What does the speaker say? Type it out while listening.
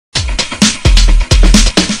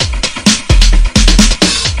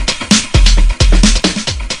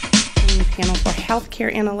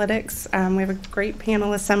healthcare analytics. We have a great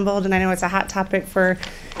panel assembled, and I know it's a hot topic for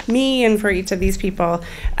me and for each of these people.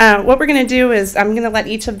 What we're going to do is I'm going to let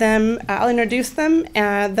each of them, I'll introduce them,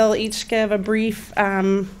 they'll each give a brief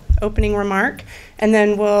opening remark, and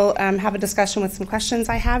then we'll have a discussion with some questions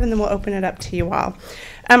I have, and then we'll open it up to you all.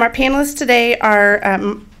 Our panelists today are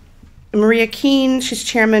Maria Kean, she's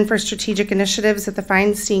Chairman for Strategic Initiatives at the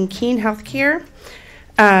Feinstein Kean Healthcare.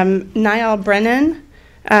 Niall Brennan,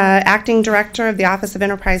 Acting Director of the Office of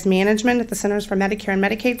Enterprise Management at the Centers for Medicare and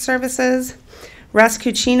Medicaid Services. Russ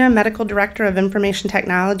Cucina, Medical Director of Information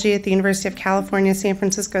Technology at the University of California, San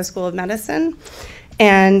Francisco School of Medicine.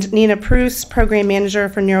 And Nina Preuss, Program Manager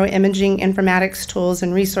for Neuroimaging, Informatics Tools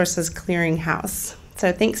and Resources Clearinghouse.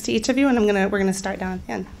 So thanks to each of you, and we're gonna start down at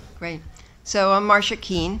the end. Great. So I'm Marcia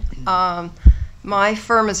Kean. My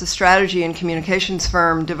firm is a strategy and communications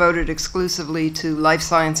firm devoted exclusively to life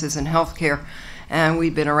sciences and healthcare, and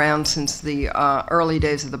we've been around since the early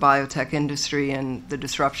days of the biotech industry and the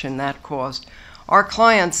disruption that caused. Our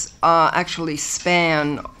clients actually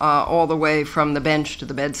span all the way from the bench to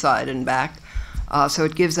the bedside and back, so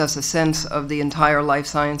it gives us a sense of the entire life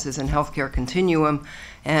sciences and healthcare continuum,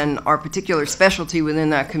 and our particular specialty within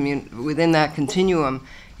that continuum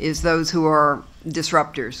is those who are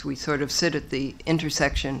disruptors. We sort of sit at the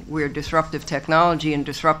intersection where disruptive technology and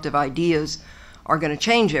disruptive ideas are going to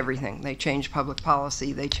change everything. They change public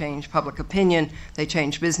policy, they change public opinion, they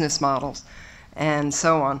change business models, and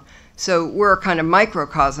so on. So we're a kind of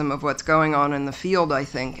microcosm of what's going on in the field, I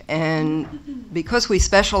think. And because we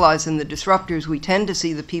specialize in the disruptors, we tend to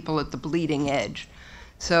see the people at the bleeding edge.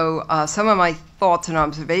 So some of my thoughts and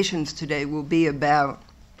observations today will be about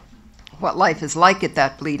what life is like at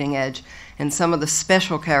that bleeding edge and some of the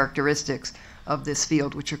special characteristics of this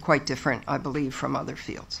field, which are quite different, I believe, from other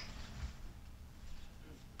fields.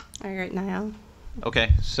 All right, Niall.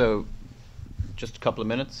 Okay, so just a couple of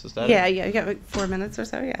minutes, is that Yeah, it? yeah, you got like 4 minutes or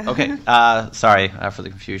so, yeah. Okay, sorry for the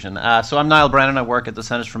confusion. So I'm Niall Brennan. I work at the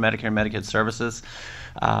Centers for Medicare and Medicaid Services.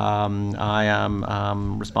 I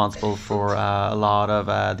am responsible for a lot of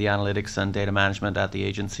the analytics and data management at the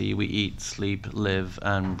agency. We eat, sleep, live,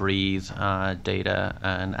 and breathe data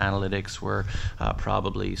and analytics. We're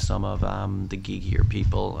probably some of the geekier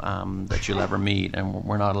people that you'll ever meet, and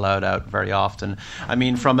we're not allowed out very often. I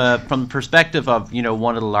mean, from the perspective of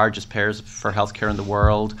one of the largest payers for healthcare in the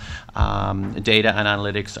world, data and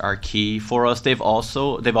analytics are key for us. They've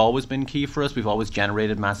always been key for us. We've always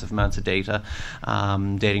generated massive amounts of data.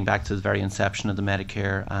 Dating back to the very inception of the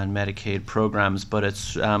Medicare and Medicaid programs, but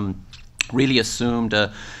it's really assumed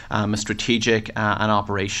a strategic and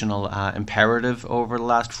operational imperative over the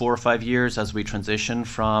last 4 or 5 years as we transition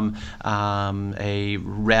from a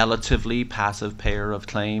relatively passive payer of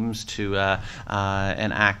claims to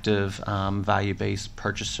an active value-based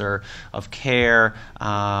purchaser of care.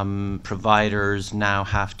 Providers now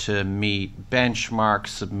have to meet benchmarks,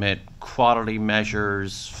 submit quality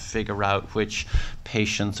measures, figure out which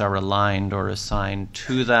patients are aligned or assigned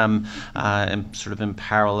to them. And sort of in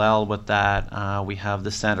parallel with that, we have the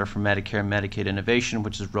Center for Medicare and Medicaid Innovation,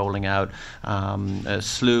 which is rolling out a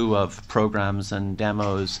slew of programs and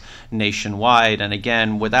demos nationwide. And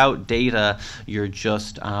again, without data, you're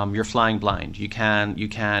just you're flying blind. You can't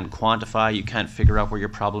quantify. You can't figure out where your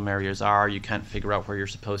problem areas are. You can't figure out where you're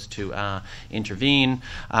supposed to intervene.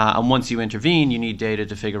 And once you intervene, you need data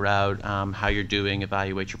to figure out how you're doing,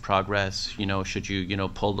 evaluate your progress. Should you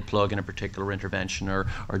pull the plug in a particular intervention or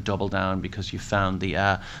double down because you found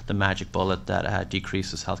the magic bullet that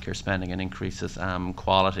decreases healthcare spending and increases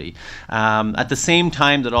quality. At the same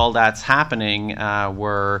time that all that's happening,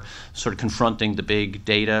 we're sort of confronting the big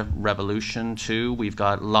data revolution too. We've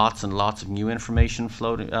got lots and lots of new information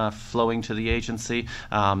flowing to the agency,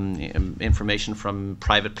 information from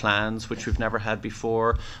private plans, which we've never had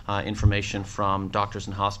before, information from doctors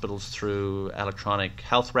and hospitals through electronic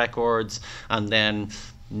health records, and then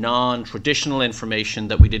non-traditional information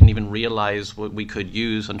that we didn't even realize what we could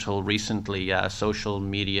use until recently, social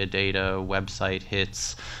media data, website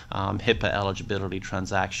hits, HIPAA eligibility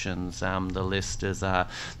transactions. The list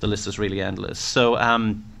is really endless. So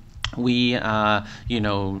we,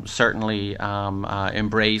 certainly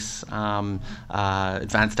embrace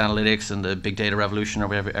advanced analytics and the big data revolution, or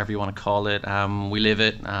whatever you want to call it. We live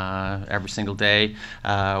it every single day.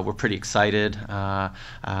 We're pretty excited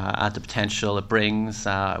at the potential it brings.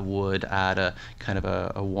 Would add a kind of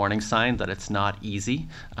a warning sign that it's not easy.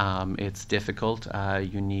 It's difficult.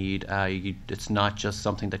 You need, it's not just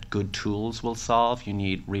something that good tools will solve. You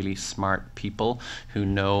need really smart people who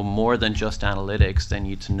know more than just analytics. They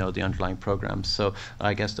need to know the underlying programs. So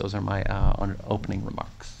I guess those are my opening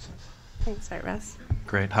remarks. Thanks, Russ.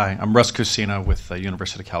 Great. Hi, I'm Russ Cucina with the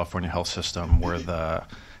University of California Health System. We're the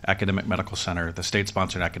academic medical center, the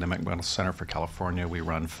state-sponsored academic medical center for California. We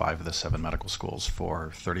run 5 of the 7 medical schools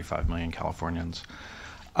for 35 million Californians.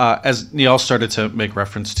 As Niall started to make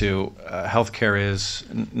reference to, healthcare is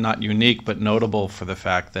not unique, but notable for the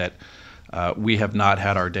fact that we have not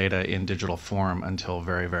had our data in digital form until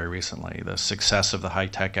very, very recently. The success of the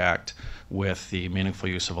HITECH Act with the meaningful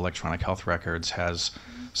use of electronic health records has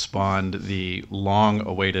spawned the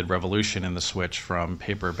long-awaited revolution in the switch from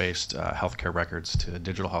paper-based healthcare records to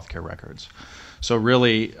digital healthcare records. So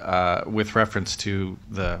really, with reference to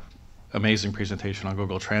the amazing presentation on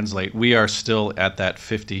Google Translate, we are still at that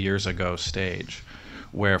 50 years ago stage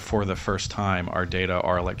where for the first time our data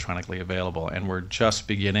are electronically available, and we're just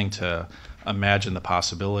beginning to imagine the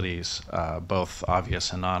possibilities, both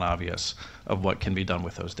obvious and non-obvious, of what can be done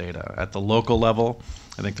with those data. At the local level,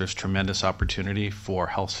 I think there's tremendous opportunity for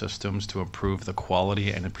health systems to improve the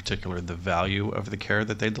quality and in particular the value of the care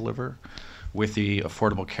that they deliver. With the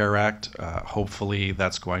Affordable Care Act, hopefully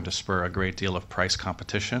that's going to spur a great deal of price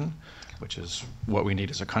competition, which is what we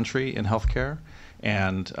need as a country in healthcare.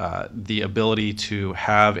 And the ability to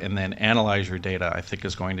have and then analyze your data, I think,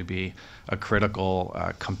 is going to be a critical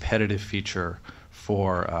competitive feature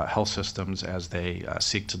for health systems as they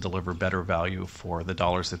seek to deliver better value for the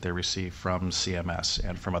dollars that they receive from CMS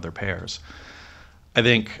and from other payers. I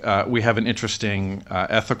think we have an interesting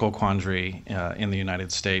ethical quandary in the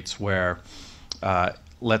United States where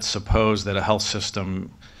let's suppose that a health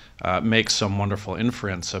system makes some wonderful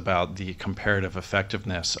inference about the comparative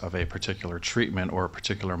effectiveness of a particular treatment or a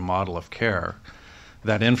particular model of care.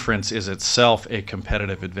 That inference is itself a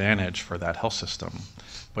competitive advantage for that health system,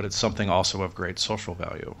 but it's something also of great social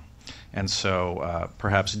value. And so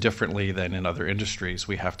perhaps differently than in other industries,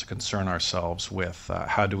 we have to concern ourselves with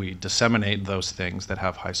how do we disseminate those things that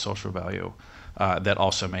have high social value that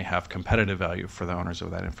also may have competitive value for the owners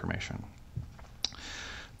of that information.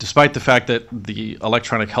 Despite the fact that the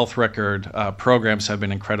electronic health record programs have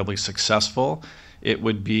been incredibly successful, it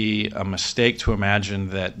would be a mistake to imagine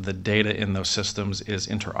that the data in those systems is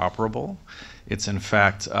interoperable. It's in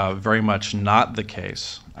fact very much not the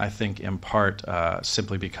case, I think in part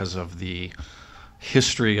simply because of the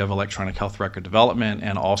history of electronic health record development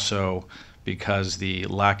and also because the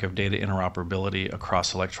lack of data interoperability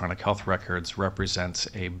across electronic health records represents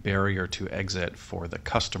a barrier to exit for the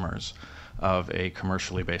customers of a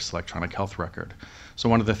commercially based electronic health record. So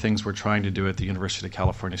one of the things we're trying to do at the University of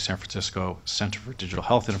California, San Francisco Center for Digital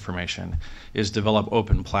Health Information is develop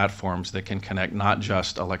open platforms that can connect not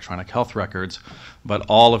just electronic health records, but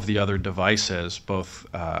all of the other devices, both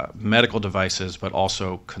medical devices, but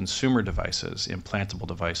also consumer devices, implantable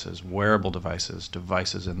devices, wearable devices,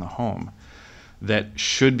 devices in the home, that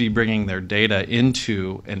should be bringing their data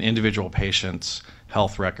into an individual patient's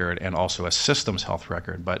health record and also a system's health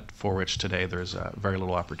record, but for which today there's very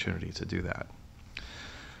little opportunity to do that.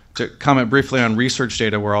 To comment briefly on research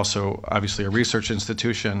data, we're also obviously a research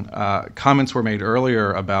institution. Comments were made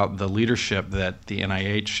earlier about the leadership that the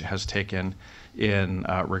NIH has taken in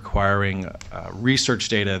requiring research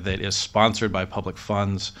data that is sponsored by public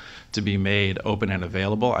funds to be made open and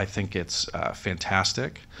available. I think it's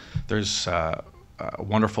fantastic. There's a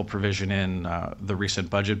wonderful provision in the recent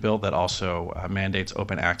budget bill that also mandates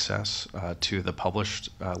open access to the published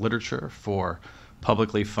literature for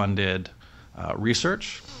publicly funded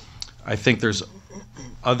research. I think there's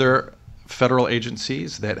other federal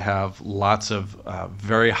agencies that have lots of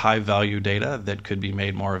very high value data that could be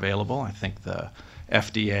made more available. I think the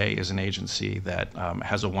FDA is an agency that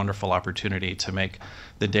has a wonderful opportunity to make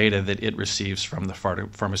the data that it receives from the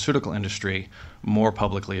pharmaceutical industry more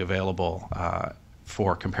publicly available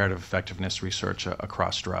for comparative effectiveness research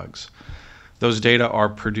across drugs. Those data are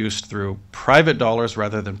produced through private dollars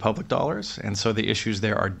rather than public dollars, and so the issues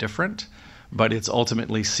there are different, but it's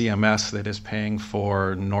ultimately CMS that is paying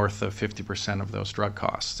for north of 50% of those drug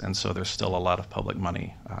costs, and so there's still a lot of public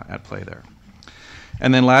money at play there.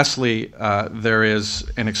 And then lastly, there is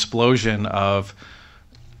an explosion of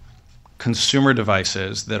consumer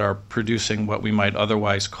devices that are producing what we might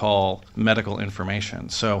otherwise call medical information.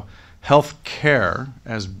 So health care,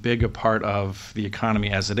 as big a part of the economy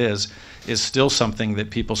as it is still something that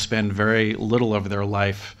people spend very little of their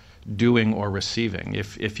life doing or receiving.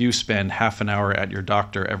 If you spend half an hour at your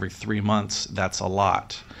doctor every 3 months, that's a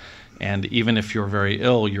lot. And even if you're very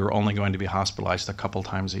ill, you're only going to be hospitalized a couple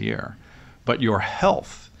times a year. But your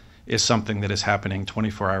health is something that is happening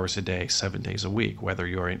 24 hours a day, 7 days a week, whether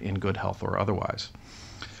you're in good health or otherwise.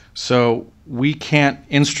 So we can't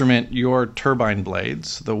instrument your turbine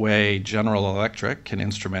blades the way General Electric can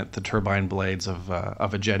instrument the turbine blades of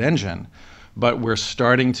a jet engine, but we're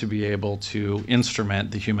starting to be able to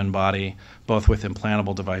instrument the human body both with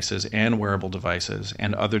implantable devices and wearable devices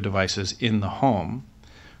and other devices in the home.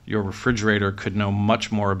 Your refrigerator could know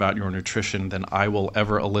much more about your nutrition than I will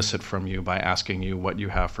ever elicit from you by asking you what you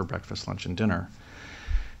have for breakfast, lunch, and dinner.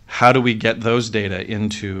 How do we get those data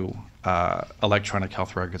into electronic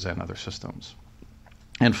health records and other systems?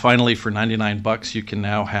 And finally, for $99, you can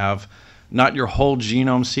now have not your whole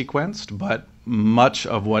genome sequenced, but much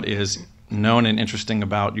of what is known and interesting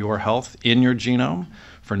about your health in your genome.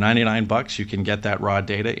 For $99, you can get that raw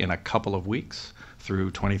data in a couple of weeks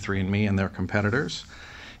through 23andMe and their competitors.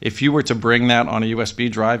 If you were to bring that on a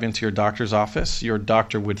USB drive into your doctor's office, your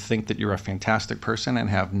doctor would think that you're a fantastic person and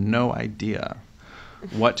have no idea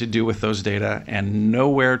what to do with those data and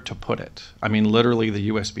nowhere to put it. I mean, literally the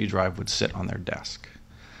USB drive would sit on their desk,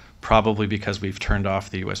 probably because we've turned off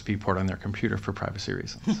the USB port on their computer for privacy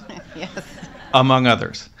reasons, Yes. among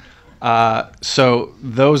others. So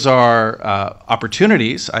those are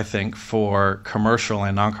opportunities, I think, for commercial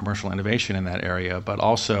and non-commercial innovation in that area, but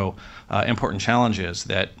also important challenges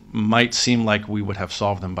that might seem like we would have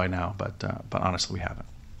solved them by now, but honestly, we haven't.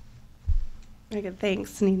 Very good.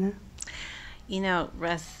 Thanks, Nina. You know,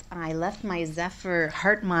 Russ, I left my Zephyr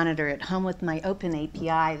heart monitor at home with my open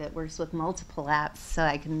API that works with multiple apps so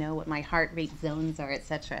I can know what my heart rate zones are, et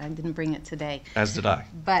cetera. I didn't bring it today. As did I.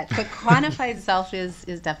 But quantified self is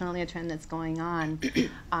definitely a trend that's going on.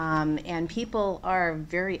 And people are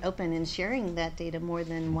very open in sharing that data more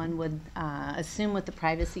than one would assume with the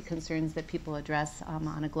privacy concerns that people address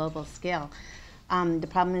on a global scale. The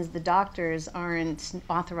problem is the doctors aren't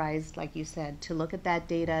authorized, like you said, to look at that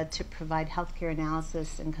data, to provide healthcare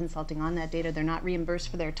analysis and consulting on that data. They're not reimbursed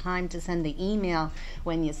for their time to send the email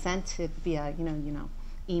when you sent it via,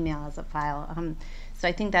 email as a file. So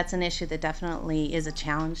I think that's an issue that definitely is a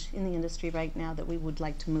challenge in the industry right now that we would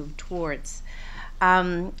like to move towards.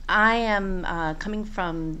 I am coming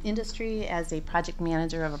from industry as a project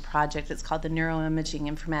manager of a project. It's called the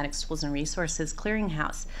Neuroimaging Informatics Tools and Resources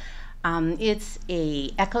Clearinghouse. It's a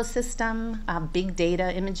ecosystem, big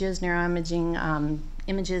data images, neuroimaging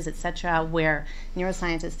images, et cetera, where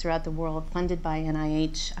neuroscientists throughout the world, funded by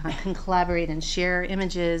NIH, can collaborate and share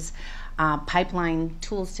images, pipeline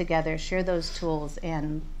tools together, share those tools,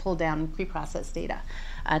 and pull down pre-processed data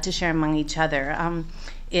to share among each other.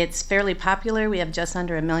 It's fairly popular. We have just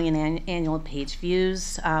under 1 million annual page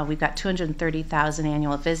views. We've got 230,000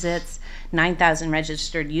 annual visits, 9,000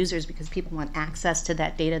 registered users because people want access to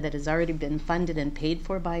that data that has already been funded and paid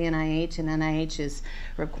for by NIH, and NIH is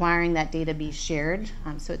requiring that data be shared.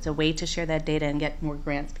 So it's a way to share that data and get more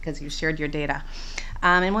grants because you shared your data.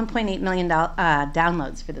 And 1.8 million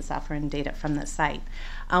downloads for the software and data from the site.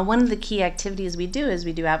 One of the key activities we do is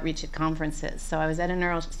we do outreach at conferences. So I was at a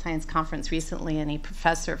neuroscience conference recently, and a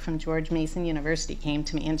professor from George Mason University came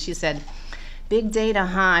to me, and she said, "Big data,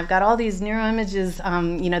 huh? I've got all these neuroimages,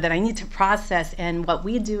 that I need to process." And what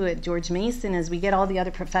we do at George Mason is we get all the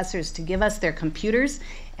other professors to give us their computers,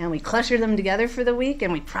 and we cluster them together for the week,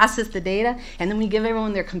 and we process the data, and then we give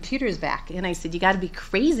everyone their computers back. And I said, "You got to be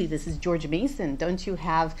crazy. This is George Mason. Don't you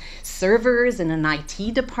have servers and an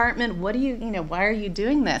IT department? What do why are you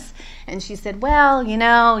doing this?" And she said, "Well, you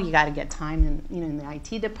got to get time in the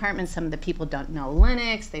IT department. Some of the people don't know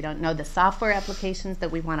Linux. They don't know the software applications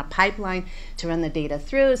that we want a pipeline to run the data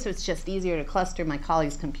through. So it's just easier to cluster my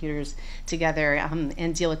colleagues' computers together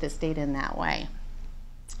and deal with this data in that way."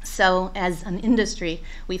 So as an industry,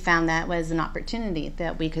 we found that was an opportunity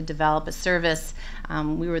that we could develop a service.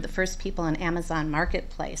 We were the first people on Amazon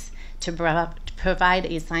Marketplace to provide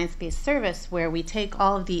a science-based service where we take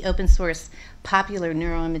all of the open source popular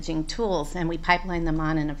neuroimaging tools and we pipeline them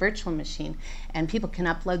on in a virtual machine, and people can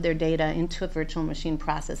upload their data into a virtual machine,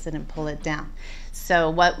 process it, and pull it down. So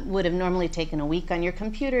what would have normally taken a week on your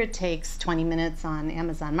computer takes 20 minutes on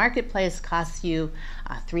Amazon Marketplace, costs you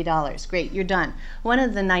 $3. Great, you're done. One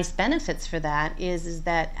of the nice benefits for that is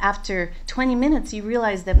that after 20 minutes you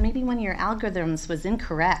realize that maybe one of your algorithms was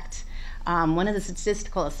incorrect. One of the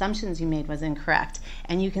statistical assumptions you made was incorrect,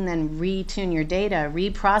 and you can then retune your data,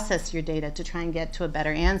 reprocess your data to try and get to a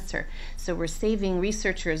better answer. So we're saving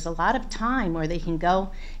researchers a lot of time where they can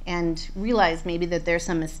go and realize maybe that there's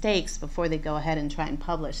some mistakes before they go ahead and try and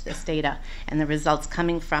publish this data and the results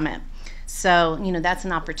coming from it. So that's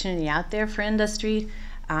an opportunity out there for industry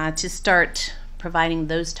to start providing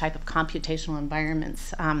those type of computational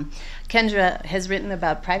environments. Kendra has written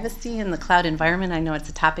about privacy in the cloud environment. I know it's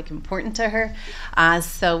a topic important to her.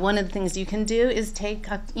 So one of the things you can do is take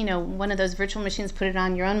one of those virtual machines, put it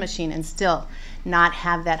on your own machine, and still not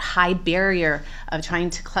have that high barrier of trying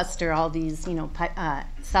to cluster all these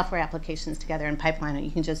software applications together and pipeline it. You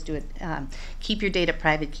can just do it, keep your data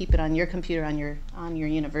private, keep it on your computer, on your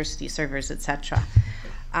university servers, etc.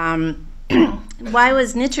 Why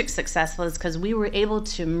was Nitrix successful is because we were able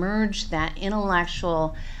to merge that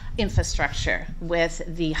intellectual infrastructure with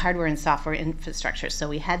the hardware and software infrastructure. So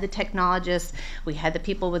we had the technologists, we had the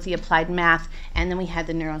people with the applied math, and then we had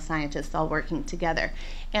the neuroscientists all working together.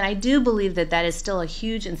 And I do believe that that is still a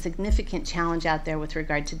huge and significant challenge out there with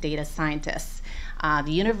regard to data scientists.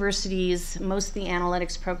 The universities, most of the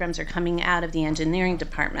analytics programs are coming out of the engineering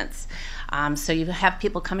departments. So you have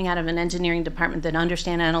people coming out of an engineering department that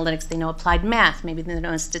understand analytics, they know applied math, maybe they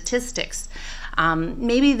know statistics,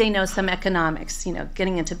 maybe they know some economics,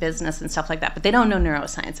 getting into business and stuff like that, but they don't know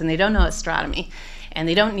neuroscience and they don't know astronomy and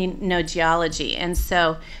they don't know geology. And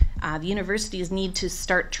so the universities need to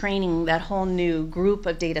start training that whole new group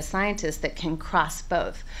of data scientists that can cross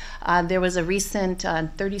both. There was a recent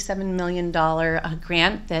 $37 million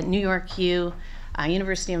grant that New York U,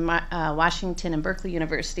 University of Washington, and Berkeley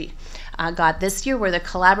University got this year, where they're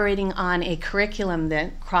collaborating on a curriculum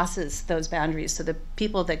that crosses those boundaries, so the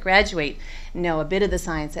people that graduate know a bit of the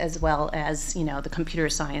science as well as the computer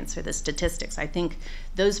science or the statistics. I think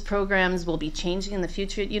those programs will be changing in the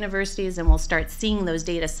future at universities, and we'll start seeing those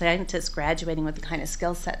data scientists graduating with the kind of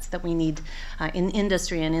skill sets that we need in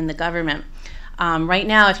industry and in the government. Right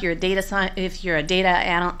now, if you're a data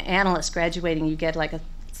analyst graduating, you get like a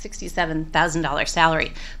 $67,000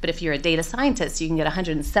 salary. But if you're a data scientist, you can get a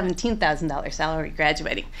 $117,000 salary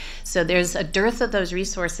graduating. So there's a dearth of those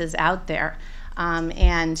resources out there.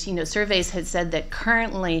 And surveys had said that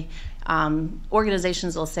currently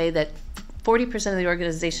organizations will say that 40% of the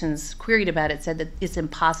organizations queried about it said that it's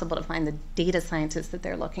impossible to find the data scientists that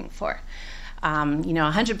they're looking for.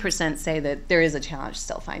 100% say that there is a challenge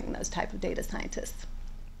still finding those type of data scientists.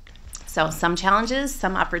 So some challenges,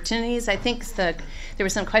 some opportunities. I think there were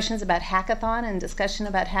some questions about hackathon and discussion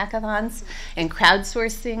about hackathons and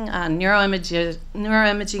crowdsourcing.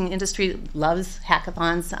 Neuroimaging industry loves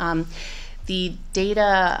hackathons. The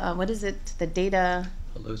data,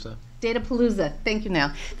 Datapalooza, thank you,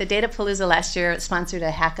 Niall. The Datapalooza last year sponsored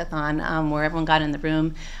a hackathon where everyone got in the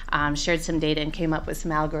room, shared some data, and came up with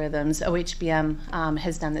some algorithms. OHBM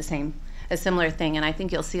has done a similar thing, and I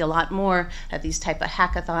think you'll see a lot more of these type of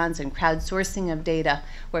hackathons and crowdsourcing of data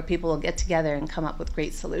where people will get together and come up with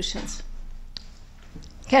great solutions.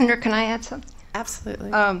 Kendra, can I add something?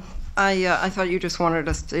 Absolutely. I thought you just wanted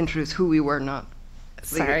us to introduce who we were, not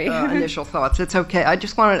Sorry. the initial thoughts. It's okay. I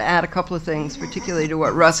just wanted to add a couple of things, particularly to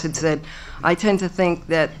what Russ had said. I tend to think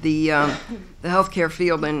that the healthcare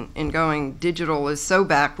field in going digital is so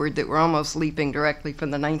backward that we're almost leaping directly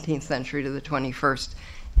from the 19th century to the 21st.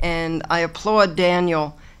 And I applaud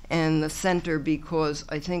Daniel and the center because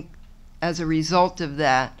I think as a result of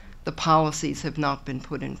that, the policies have not been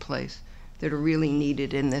put in place that are really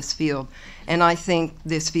needed in this field. And I think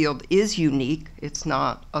this field is unique. It's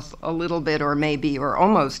not a little bit or maybe or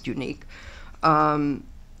almost unique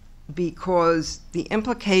because the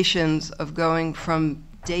implications of going from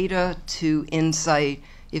data to insight,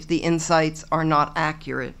 if the insights are not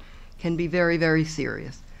accurate, can be very, very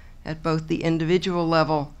serious at both the individual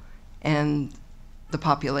level and the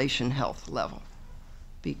population health level.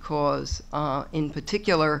 Because in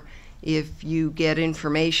particular, if you get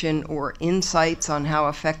information or insights on how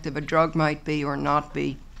effective a drug might be or not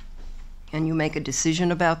be, and you make a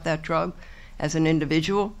decision about that drug as an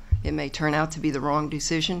individual, it may turn out to be the wrong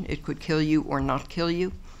decision. It could kill you or not kill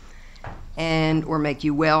you, or make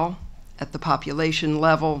you well. At the population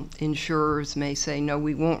level, insurers may say, no,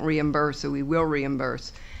 we won't reimburse, or we will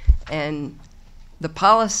reimburse. And the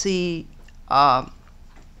policy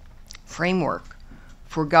framework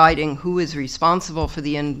for guiding who is responsible for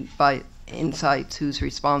the insights, who's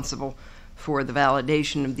responsible for the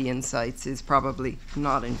validation of the insights is probably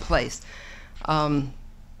not in place. A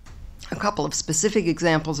couple of specific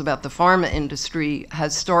examples about the pharma industry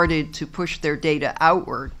has started to push their data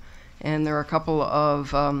outward, and there are a couple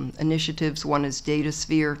of initiatives. One is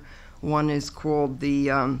DataSphere, one is called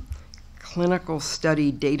the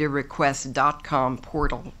clinicalstudydatarequest.com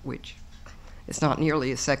portal, which is not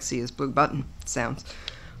nearly as sexy as Blue Button sounds.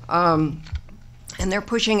 And they're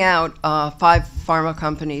pushing out 5 pharma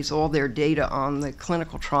companies, all their data on the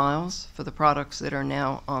clinical trials for the products that are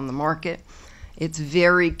now on the market. It's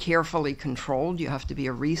very carefully controlled. You have to be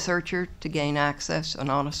a researcher to gain access, an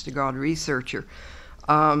honest-to-God researcher.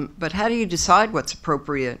 But how do you decide what's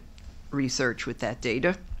appropriate research with that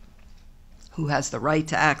data? Who has the right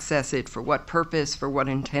to access it, for what purpose, for what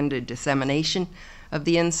intended dissemination of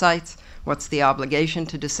the insights? What's the obligation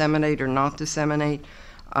to disseminate or not disseminate?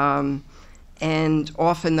 And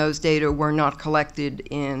often those data were not collected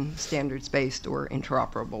in standards-based or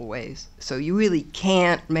interoperable ways. So you really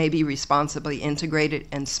can't maybe responsibly integrate it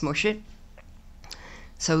and smush it.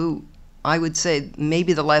 So I would say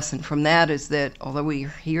maybe the lesson from that is that although we're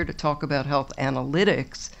here to talk about health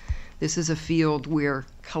analytics, this is a field where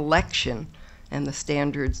collection and the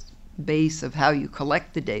standards base of how you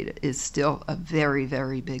collect the data is still a very,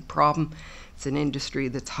 very big problem. It's an industry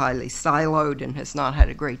that's highly siloed and has not had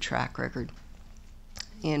a great track record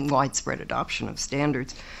in widespread adoption of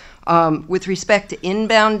standards. With respect to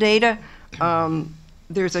inbound data,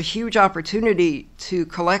 there's a huge opportunity to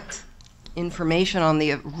collect information on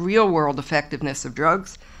the real-world effectiveness of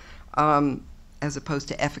drugs, as opposed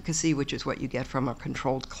to efficacy, which is what you get from a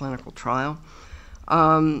controlled clinical trial.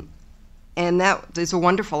 And that is a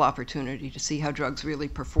wonderful opportunity to see how drugs really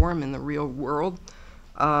perform in the real world.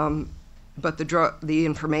 But the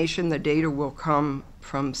information, the data will come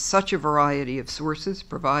from such a variety of sources: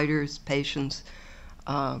 providers, patients,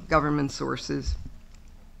 government sources,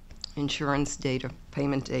 insurance data,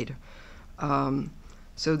 payment data.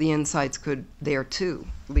 So the insights could there too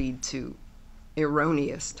lead to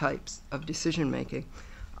erroneous types of decision making.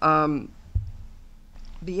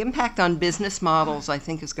 The impact on business models, I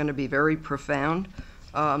think, is going to be very profound.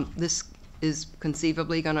 This is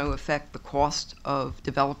conceivably going to affect the cost of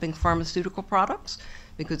developing pharmaceutical products,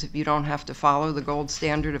 because if you don't have to follow the gold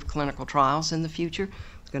standard of clinical trials in the future,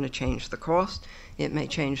 it's going to change the cost. It may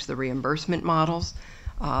change the reimbursement models.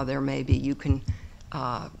 There may be, you can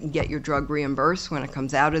get your drug reimbursed when it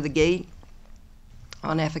comes out of the gate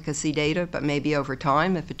on efficacy data, but maybe over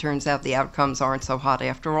time, if it turns out the outcomes aren't so hot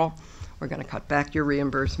after all, we're going to cut back your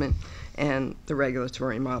reimbursement and the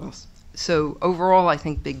regulatory models. So overall, I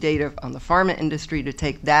think big data on the pharma industry, to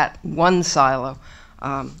take that one silo,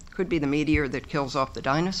 could be the meteor that kills off the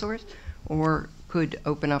dinosaurs, or could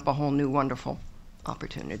open up a whole new wonderful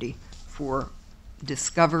opportunity for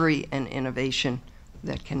discovery and innovation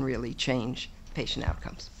that can really change patient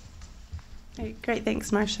outcomes. Great,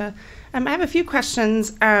 thanks, Marcia. I have a few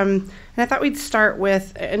questions, and I thought we'd start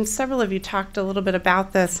with, and several of you talked a little bit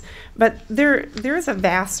about this, but there is a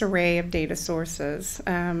vast array of data sources.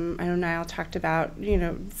 I know Niall talked about,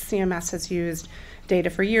 CMS has used data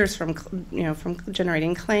for years from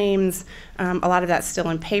generating claims. A lot of that's still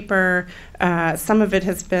in paper. Some of it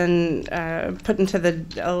has been put into the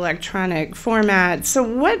electronic format. So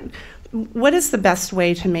what is the best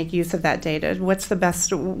way to make use of that data?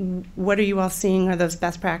 What are you all seeing are those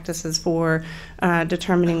best practices for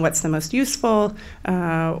determining what's the most useful,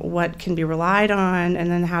 what can be relied on,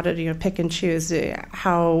 and then how to pick and choose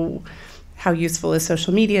how useful is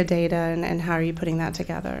social media data, and how are you putting that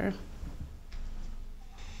together?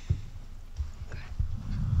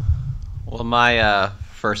 Well, my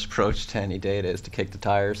first approach to any data is to kick the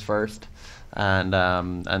tires first.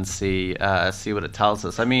 And see what it tells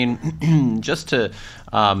us. I mean, just to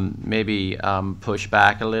maybe push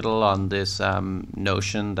back a little on this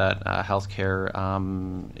notion that healthcare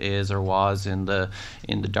is or was in the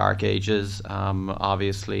dark ages.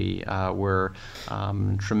 Obviously, we're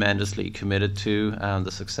tremendously committed to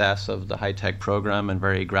the success of the high-tech program, and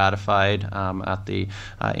very gratified at the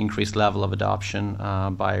increased level of adoption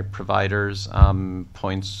by providers.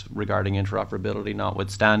 Points regarding interoperability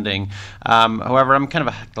notwithstanding. However, I'm kind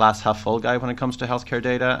of a glass half full guy when it comes to healthcare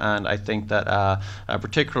data, and I think that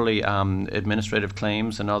particularly administrative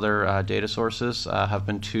claims and other data sources have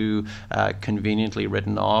been too conveniently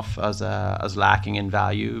written off as lacking in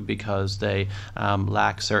value, because they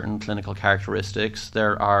lack certain clinical characteristics.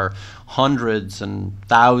 There are hundreds and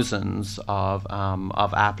thousands of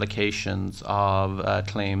applications of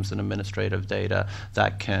claims and administrative data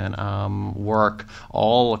that can work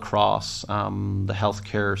all across the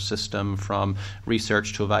healthcare system, from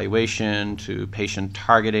research to evaluation to patient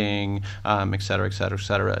targeting, et cetera, et cetera, et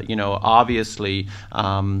cetera. Obviously,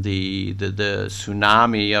 the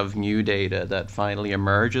tsunami of new data that finally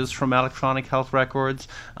emerges from electronic health records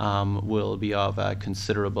will be of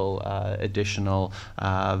considerable additional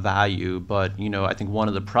value. But I think one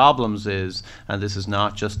of the problems is, and this is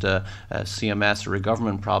not just a CMS or a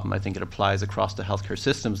government problem, I think it applies across the healthcare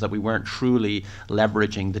systems, that we weren't truly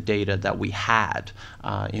leveraging the data that we had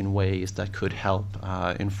in ways that could help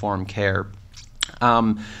inform care.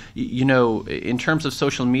 You know, in terms of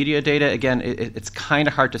social media data, again, it's kind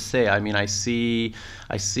of hard to say. I mean, I see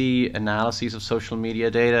analyses of social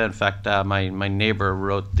media data. In fact, my neighbor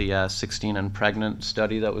wrote the 16 and pregnant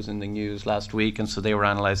study that was in the news last week, and so they were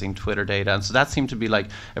analyzing Twitter data, and so that seemed to be like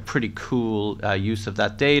a pretty cool use of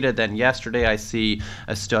that data. Then yesterday, I see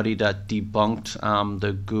a study that debunked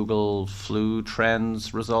the Google flu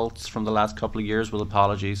trends results from the last couple of years. With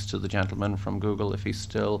apologies to the gentleman from Google if he's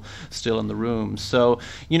still in the room. So,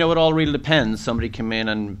 you know, it all really depends. Somebody came in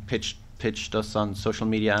and pitched us on social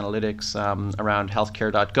media analytics around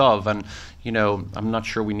healthcare.gov, and you know, I'm not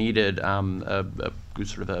sure we needed a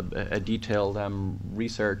sort of a detailed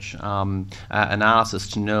research analysis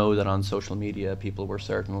to know that on social media people were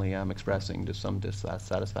certainly expressing some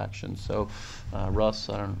dissatisfaction. So, Russ,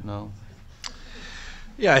 I don't know.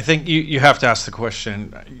 Yeah, I think you have to ask the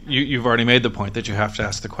question. You've already made the point that you have to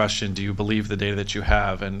ask the question, do you believe the data that you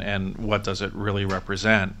have, and what does it really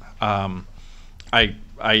represent?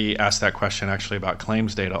 I ask that question actually about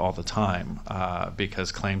claims data all the time,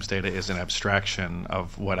 because claims data is an abstraction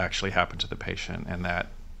of what actually happened to the patient, and that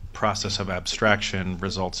process of abstraction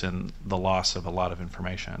results in the loss of a lot of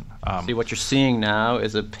information. See, what you're seeing now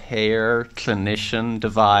is a payer-clinician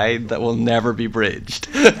divide that will never be bridged.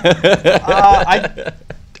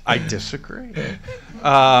 I disagree.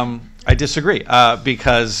 I disagree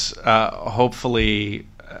because hopefully,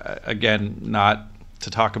 again, not to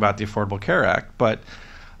talk about the Affordable Care Act, but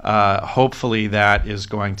hopefully that is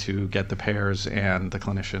going to get the payers and the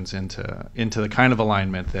clinicians into the kind of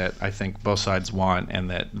alignment that I think both sides want and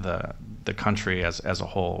that the country as a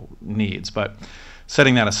whole needs. But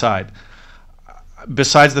setting that aside,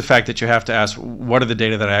 besides the fact that you have to ask what are the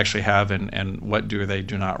data that I actually have and what do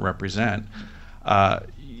not represent,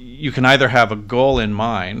 you can either have a goal in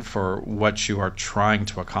mind for what you are trying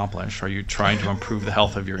to accomplish. Are you trying to improve the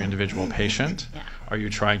health of your individual patient? Yeah. Are you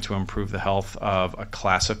trying to improve the health of a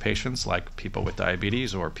class of patients like people with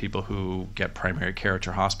diabetes or people who get primary care at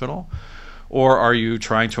your hospital? Or are you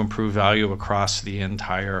trying to improve value across the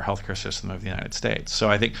entire healthcare system of the United States? So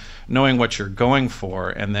I think knowing what you're going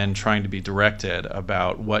for and then trying to be directed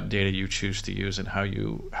about what data you choose to use and how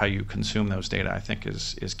you consume those data, I think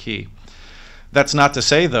is key. That's not to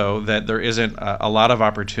say, though, that there isn't a lot of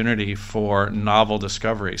opportunity for novel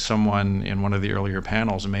discovery. Someone in one of the earlier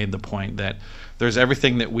panels made the point that there's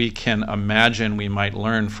everything that we can imagine we might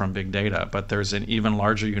learn from big data, but there's an even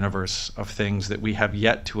larger universe of things that we have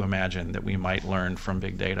yet to imagine that we might learn from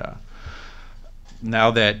big data. Now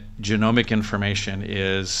that genomic information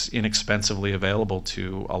is inexpensively available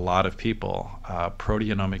to a lot of people,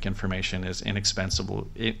 proteomic information is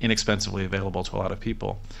inexpensively available to a lot of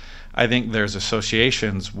people, I think there's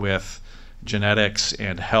associations with genetics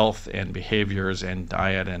and health and behaviors and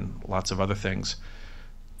diet and lots of other things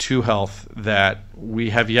to health that we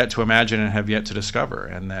have yet to imagine and have yet to discover,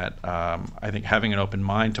 and that I think having an open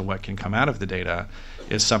mind to what can come out of the data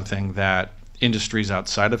is something that industries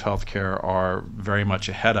outside of healthcare are very much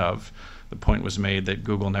ahead of. The point was made that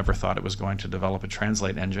Google never thought it was going to develop a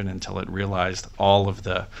translate engine until it realized all of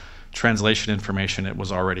the translation information it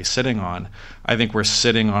was already sitting on. I think we're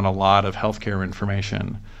sitting on a lot of healthcare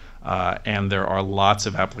information, and there are lots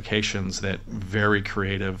of applications that very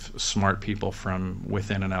creative, smart people from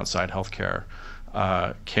within and outside healthcare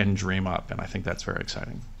can dream up, and I think that's very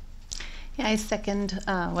exciting. Yeah, I second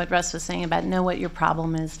what Russ was saying about know what your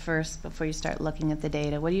problem is first before you start looking at the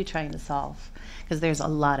data. What are you trying to solve? Because there's a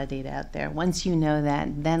lot of data out there. Once you know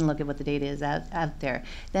that, then look at what the data is out there.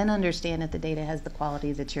 Then understand if the data has the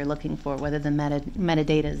quality that you're looking for, whether the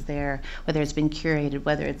metadata is there, whether it's been curated,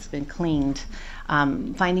 whether it's been cleaned.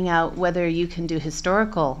 Finding out whether you can do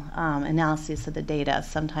historical analysis of the data.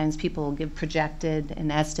 Sometimes people will give projected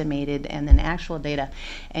and estimated and then actual data,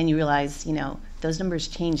 and you realize, you know, those numbers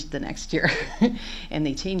changed the next year, and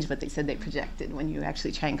they changed what they said they projected when you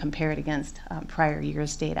actually try and compare it against prior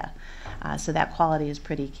year's data. So that quality is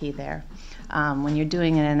pretty key there. When you're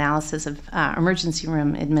doing an analysis of emergency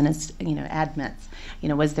room admits,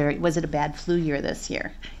 was it a bad flu year this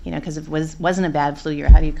year? Because if it wasn't a bad flu year,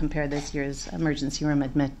 how do you compare this year's emergency room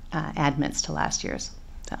admits to last year's?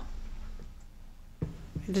 So.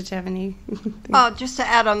 Did you have any? Just to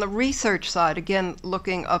add on the research side, again,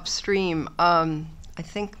 looking upstream, I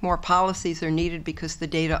think more policies are needed because the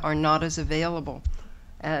data are not as available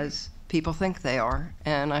as people think they are.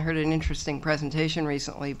 And I heard an interesting presentation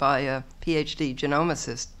recently by a PhD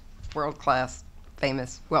genomicist, world-class,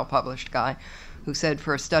 famous, well-published guy, who said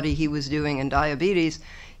for a study he was doing in diabetes,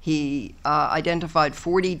 he identified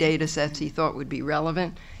 40 data sets he thought would be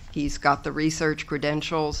relevant. He's got the research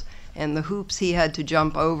credentials and the hoops he had to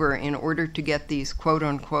jump over in order to get these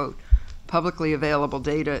quote-unquote publicly available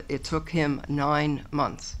data, it took him 9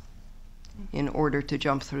 months in order to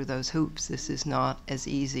jump through those hoops. This is not as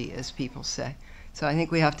easy as people say. So I think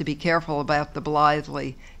we have to be careful about the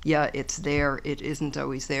blithely, yeah, it's there, it isn't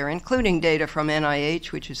always there, including data from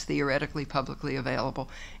NIH, which is theoretically publicly available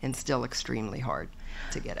and still extremely hard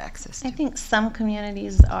to get access to. I think some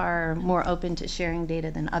communities are more open to sharing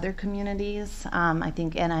data than other communities. I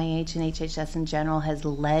think NIH and HHS in general has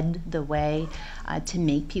led the way to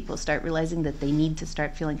make people start realizing that they need to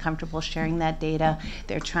start feeling comfortable sharing that data.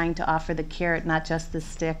 They're trying to offer the carrot, not just the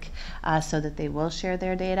stick, so that they will share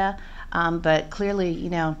their data. But clearly, you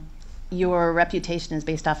know, your reputation is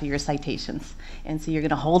based off of your citations. And so you're going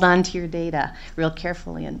to hold on to your data real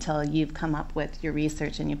carefully until you've come up with your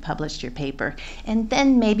research and you've published your paper. And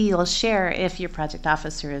then maybe you'll share if your project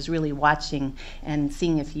officer is really watching and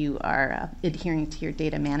seeing if you are adhering to your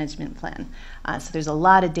data management plan. So there's a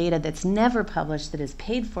lot of data that's never published that is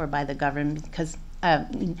paid for by the government because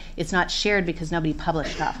it's not shared because nobody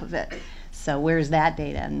published off of it. So where's that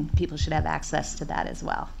data? And people should have access to that as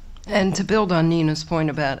well. And to build on Nina's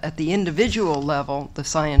point about at the individual level, the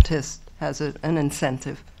scientist has an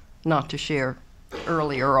incentive not to share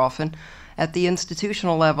early or often. At the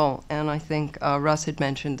institutional level, and I think Russ had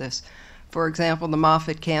mentioned this, for example, the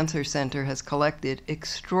Moffitt Cancer Center has collected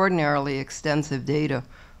extraordinarily extensive data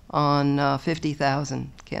on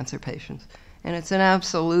 50,000 cancer patients. And it's an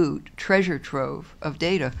absolute treasure trove of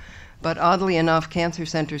data. But oddly enough, cancer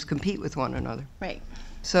centers compete with one another. Right.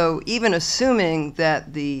 So even assuming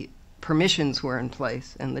that the permissions were in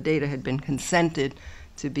place and the data had been consented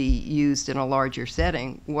to be used in a larger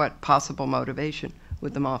setting, what possible motivation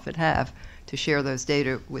would the Moffitt have to share those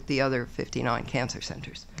data with the other 59 cancer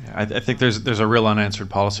centers? Yeah, I think there's a real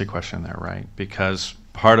unanswered policy question there, right? Because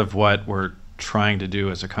part of what we're trying to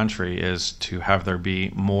do as a country is to have there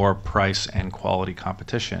be more price and quality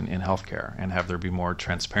competition in healthcare and have there be more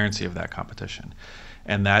transparency of that competition.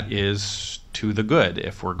 And that is to the good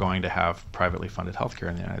if we're going to have privately funded healthcare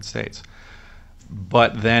in the United States.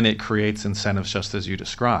 But then it creates incentives just as you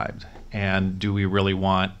described. And do we really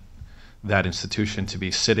want that institution to be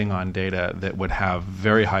sitting on data that would have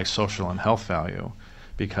very high social and health value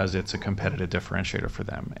because it's a competitive differentiator for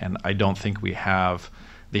them? And I don't think we have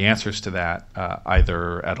the answers to that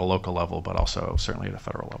either at a local level, but also certainly at a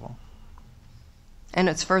federal level. And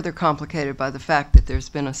it's further complicated by the fact that there's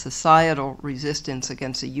been a societal resistance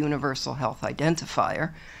against a universal health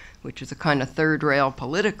identifier, which is a kind of third rail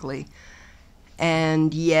politically.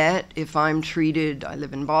 And yet, if I'm treated, I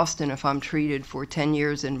live in Boston, if I'm treated for 10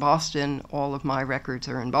 years in Boston, all of my records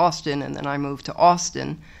are in Boston, and then I move to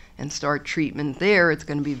Austin and start treatment there, it's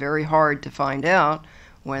going to be very hard to find out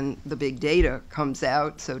when the big data comes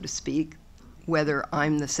out, so to speak, whether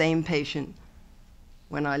I'm the same patient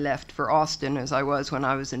when I left for Austin as I was when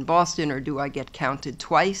I was in Boston, or do I get counted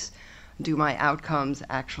twice? Do my outcomes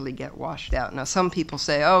actually get washed out? Now, some people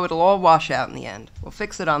say, oh, it'll all wash out in the end. We'll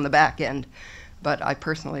fix it on the back end. But I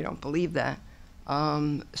personally don't believe that.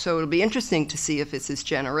 So it'll be interesting to see if this is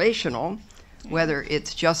generational, whether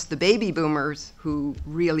it's just the baby boomers who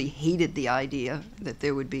really hated the idea that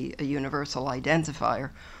there would be a universal identifier,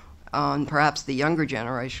 and perhaps the younger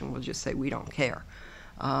generation will just say, we don't care.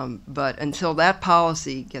 But until that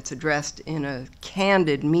policy gets addressed in a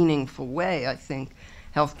candid, meaningful way, I think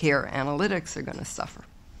healthcare analytics are going to suffer.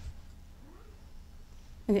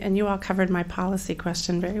 And you all covered my policy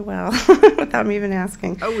question very well without me even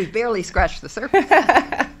asking. Oh, we've barely scratched the surface.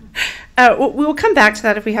 We'll come back to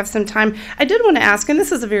that if we have some time. I did want to ask, and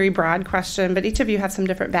this is a very broad question, but each of you have some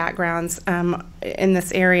different backgrounds in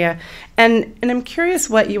this area. And I'm curious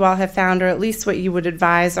what you all have found, or at least what you would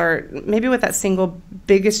advise, or maybe what that single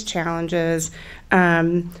biggest challenge is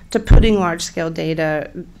to putting large-scale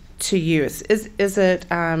data to use. Is it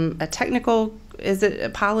a technical? Is it a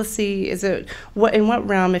policy? Is it what? In what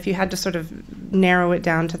realm? If you had to sort of narrow it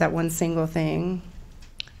down to that one single thing.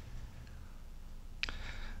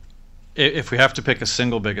 If we have to pick a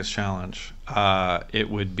single biggest challenge, it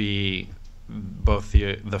would be both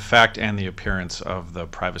the fact and the appearance of the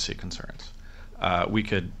privacy concerns. We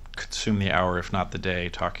could consume the hour, if not the day,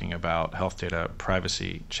 talking about health data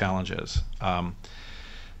privacy challenges.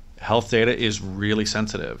 Health data is really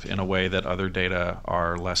sensitive in a way that other data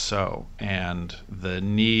are less so. And the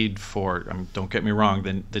need for, don't get me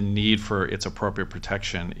wrong, the need for its appropriate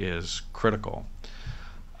protection is critical.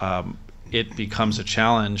 It becomes a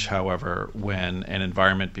challenge, however, when an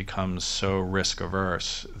environment becomes so risk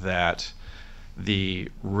averse that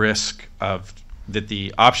the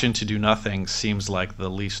option to do nothing seems like the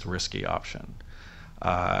least risky option.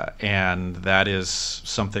 And that is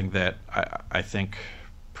something that I think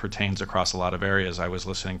pertains across a lot of areas. I was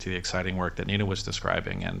listening to the exciting work that Nina was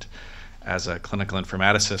describing, and as a clinical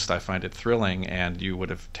informaticist, I find it thrilling, and you would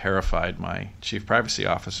have terrified my chief privacy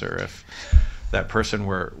officer if that person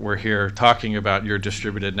were here talking about your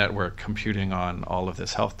distributed network computing on all of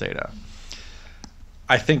this health data.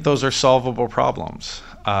 I think those are solvable problems,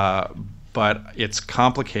 but it's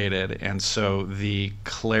complicated, and so the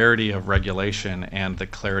clarity of regulation and the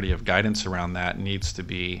clarity of guidance around that needs to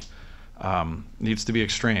be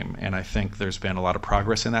extreme. And I think there's been a lot of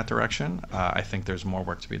progress in that direction. I think there's more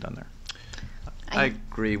work to be done there. I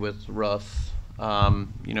agree with Russ.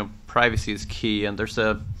 Privacy is key, and there's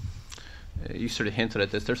you sort of hinted at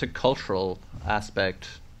this, there's a cultural aspect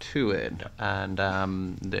to it. Yep.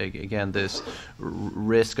 And again, this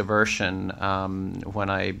risk aversion, when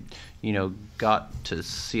I got to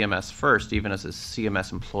CMS first, even as a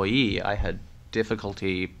CMS employee, I had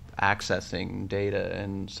difficulty accessing data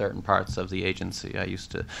in certain parts of the agency. I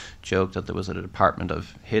used to joke that there was a department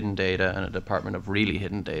of hidden data and a department of really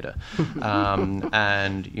hidden data.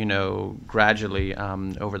 And gradually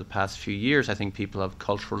over the past few years, I think people have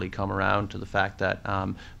culturally come around to the fact that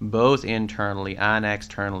both internally and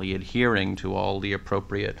externally adhering to all the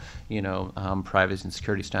appropriate privacy and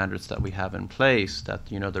security standards that we have in place, that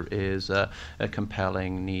there is a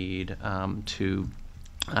compelling need to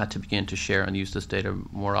begin to share and use this data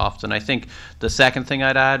more often. I think the second thing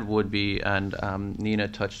I'd add would be, and Nina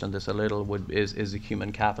touched on this a little, is the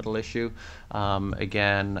human capital issue.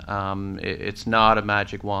 It's not a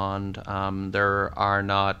magic wand. There are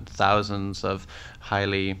not thousands of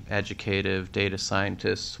highly educated data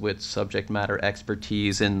scientists with subject matter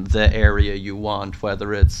expertise in the area you want,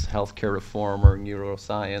 whether it's healthcare reform or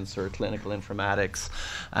neuroscience or clinical informatics.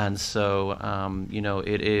 And so,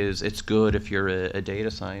 it's good if you're a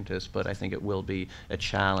data scientist, but I think it will be a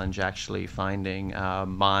challenge actually finding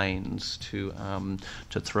minds to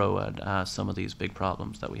throw at some of these big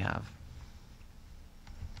problems that we have.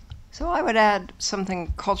 So I would add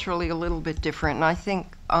something culturally a little bit different, and I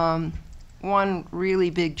think one really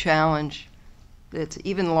big challenge that's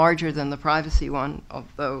even larger than the privacy one,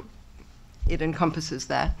 although it encompasses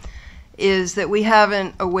that, is that we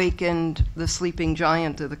haven't awakened the sleeping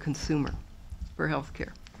giant of the consumer for healthcare.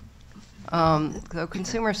 So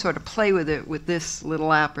consumers sort of play with it with this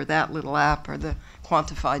little app or that little app or the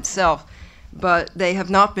quantified self, but they have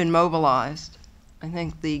not been mobilized. I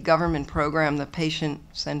think the government program, the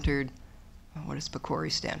patient-centered, what does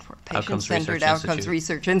PCORI stand for? Patient-Centered Outcomes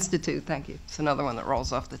Research Institute, thank you. It's another one that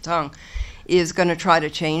rolls off the tongue, is going to try to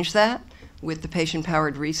change that with the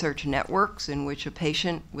patient-powered research networks in which a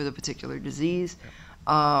patient with a particular disease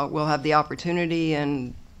will have the opportunity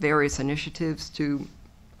and various initiatives to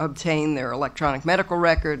obtain their electronic medical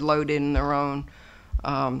record, load in their own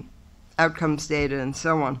outcomes data, and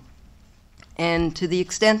so on. And to the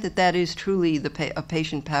extent that that is truly a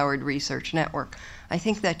patient-powered research network, I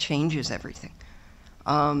think that changes everything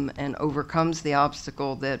and overcomes the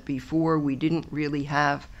obstacle that before we didn't really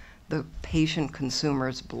have the patient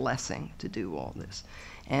consumer's blessing to do all this.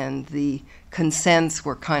 And the consents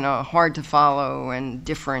were kind of hard to follow and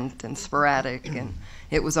different and sporadic, and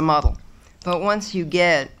it was a muddle. But once you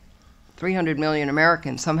get 300 million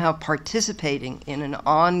Americans somehow participating in an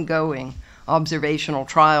ongoing observational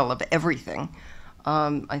trial of everything,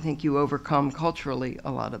 I think you overcome culturally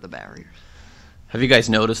a lot of the barriers. Have you guys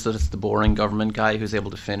noticed that it's the boring government guy who's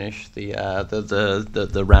able to finish the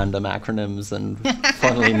random acronyms and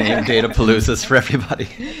funnily named data paloozas for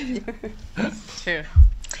everybody? That's true.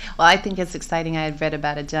 Well, I think it's exciting. I had read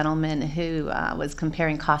about a gentleman who was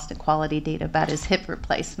comparing cost and quality data about his hip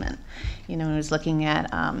replacement. He was looking at,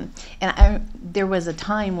 there was a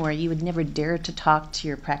time where you would never dare to talk to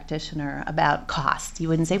your practitioner about cost. You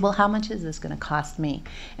wouldn't say, well, how much is this going to cost me?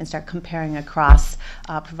 And start comparing across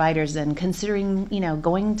providers and considering,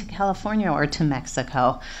 going to California or to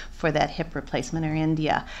Mexico for that hip replacement or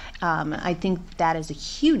India. I think that is a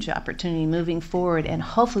huge opportunity moving forward, and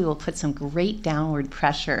hopefully will put some great downward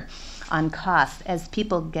pressure on cost as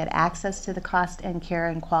people get access to the cost and care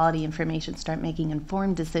and quality information, start making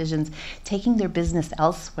informed decisions, taking their business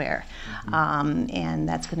elsewhere. And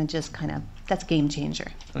that's going to just that's game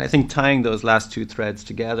changer. And I think tying those last two threads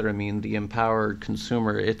together, the empowered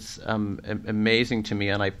consumer, it's amazing to me,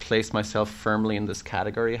 and I place myself firmly in this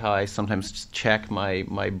category, how I sometimes check my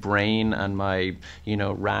brain and my,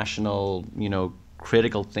 rational,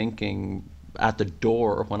 critical thinking at the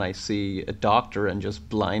door when I see a doctor and just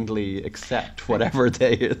blindly accept whatever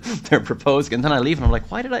they're proposing, and then I leave and I'm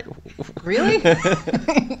like, why did I really?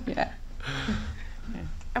 Yeah.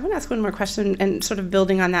 I want to ask one more question and sort of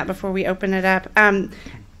building on that before we open it up.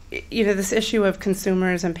 this issue of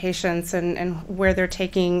consumers and patients and where they're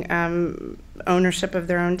taking ownership of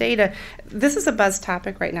their own data, this is a buzz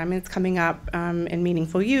topic right now. I mean, it's coming up in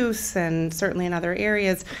meaningful use and certainly in other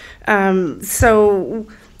areas. So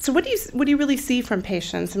what do you really see from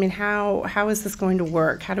patients? I mean, how is this going to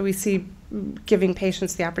work? How do we see giving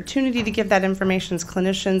patients the opportunity to give that information as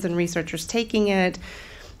clinicians and researchers taking it?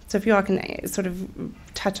 So if you all can sort of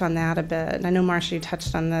touch on that a bit. And I know, Marcia, you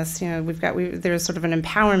touched on this. There's sort of an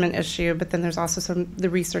empowerment issue, but then there's also the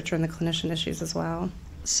researcher and the clinician issues as well.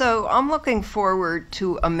 So I'm looking forward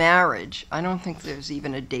to a marriage. I don't think there's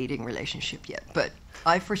even a dating relationship yet, but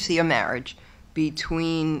I foresee a marriage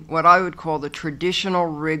between what I would call the traditional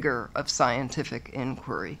rigor of scientific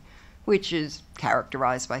inquiry, which is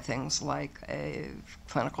characterized by things like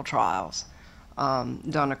clinical trials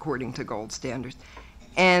done according to gold standards,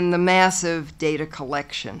 and the massive data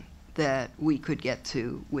collection that we could get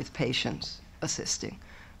to with patients assisting,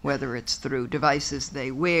 whether it's through devices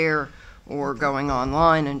they wear or going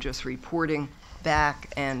online and just reporting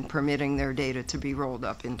back and permitting their data to be rolled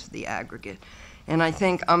up into the aggregate. And I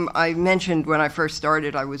think I mentioned when I first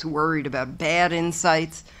started, I was worried about bad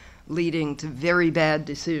insights leading to very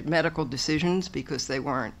bad medical decisions because they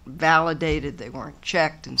weren't validated, they weren't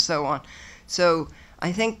checked, and so on. So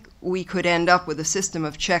I think we could end up with a system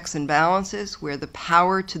of checks and balances where the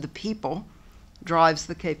power to the people drives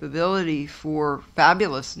the capability for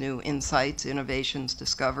fabulous new insights, innovations,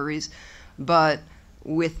 discoveries. But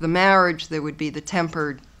with the marriage, there would be the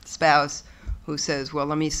tempered spouse who says, well,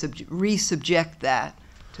 let me resubject that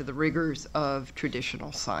to the rigors of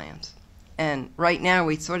traditional science. And right now,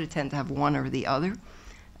 we sort of tend to have one or the other,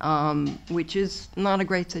 which is not a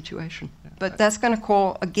great situation. But that's going to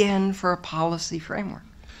call, again, for a policy framework.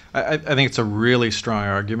 I think it's a really strong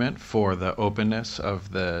argument for the openness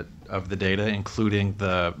of the data, including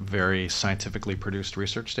the very scientifically produced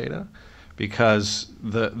research data, because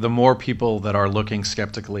the more people that are looking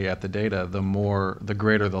skeptically at the data, the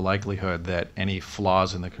greater the likelihood that any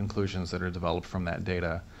flaws in the conclusions that are developed from that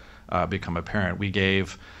data become apparent. We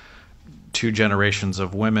gave 2 generations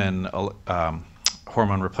of women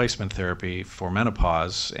hormone replacement therapy for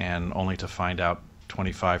menopause, and only to find out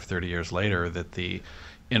 25, 30 years later that the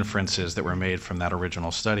inferences that were made from that original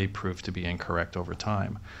study proved to be incorrect over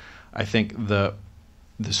time. I think the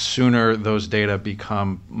sooner those data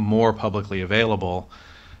become more publicly available,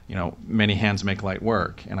 many hands make light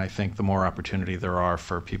work, and I think the more opportunity there are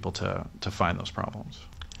for people to find those problems.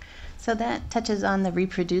 So that touches on the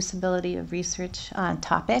reproducibility of research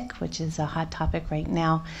topic, which is a hot topic right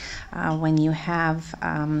now. When you have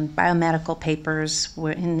biomedical papers,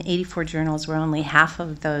 in 84 journals, where only half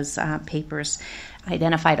of those papers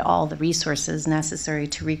identified all the resources necessary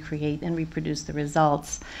to recreate and reproduce the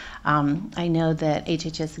results. I know that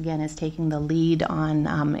HHS, again, is taking the lead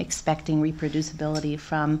on expecting reproducibility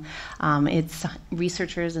from its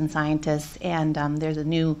researchers and scientists, and there's a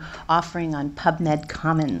new offering on PubMed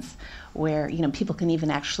Commons where people can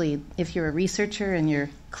even actually, if you're a researcher and you're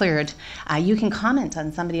cleared, you can comment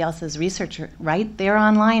on somebody else's research right there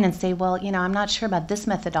online and say, well, I'm not sure about this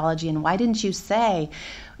methodology, and why didn't you say,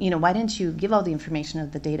 why didn't you give all the information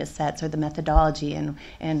of the data sets or the methodology, and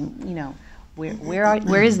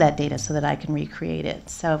where is that data so that I can recreate it?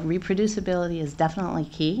 So reproducibility is definitely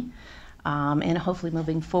key. And hopefully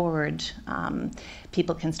moving forward,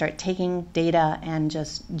 people can start taking data and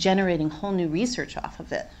just generating whole new research off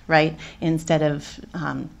of it, right? Instead of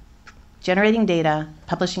generating data,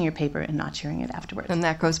 publishing your paper, and not sharing it afterwards. And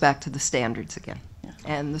that goes back to the standards again,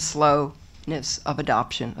 and the slowness of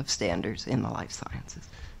adoption of standards in the life sciences.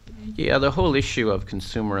 Yeah, the whole issue of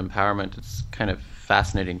consumer empowerment, it's kind of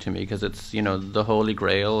fascinating to me because it's, the holy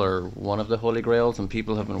grail or one of the holy grails, and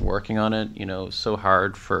people have been working on it, so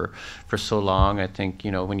hard for so long. I think,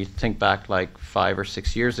 when you think back like 5 or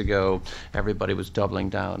 6 years ago, everybody was doubling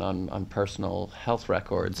down on personal health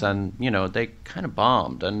records, and, they kind of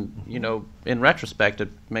bombed. And, in retrospect, it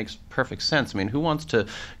makes perfect sense. I mean, who wants to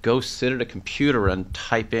go sit at a computer and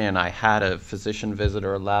type in, I had a physician visit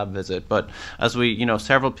or a lab visit? But as we,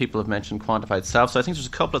 several people have mentioned quantified self, so I think there's a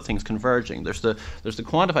couple of things converging. There's the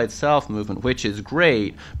quantified self movement, which is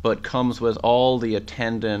great, but comes with all the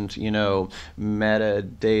attendant,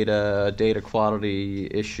 metadata, data quality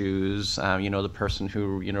issues, the person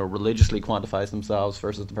who, religiously quantifies themselves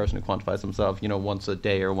versus the person who quantifies themselves, once a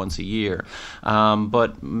day or once a year.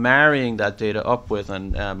 But marrying that data up with,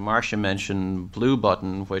 and Marcia mentioned Blue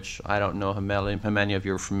Button, which I don't know how many of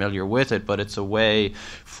you are familiar with it, but it's a way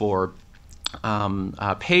for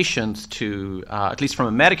patients to, at least from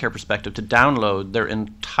a Medicare perspective, to download their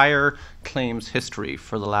entire claims history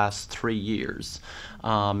for the last 3 years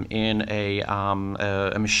in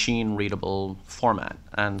a machine-readable format.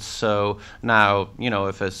 And so now,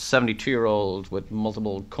 if a 72-year-old with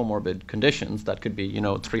multiple comorbid conditions, that could be,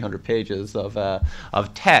 300 pages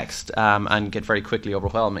of text and get very quickly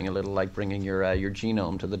overwhelming, a little like bringing your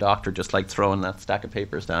genome to the doctor, just like throwing that stack of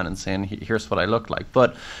papers down and saying, here's what I look like.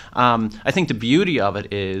 But I think the beauty of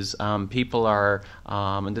it is people are,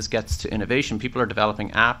 and this gets to innovation, people are developing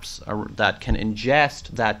apps that can ingest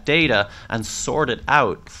that data and sort it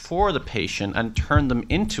out for the patient and turn them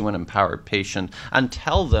into an empowered patient and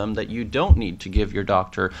tell them that you don't need to give your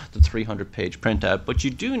doctor the 300-page printout, but you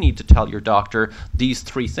do need to tell your doctor these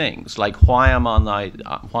 3 things, like why am I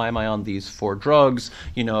on these 4 drugs?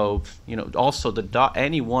 Also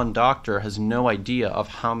any one doctor has no idea of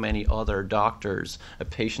how many other doctors a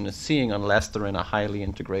patient is seeing unless they're in a highly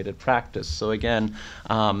integrated practice. So again,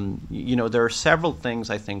 there are several things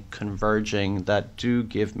I think converging that do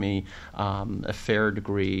give me a fair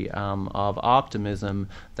degree of optimism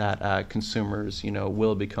that consumers,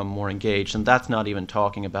 will become more engaged. And that's not even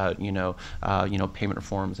talking about, payment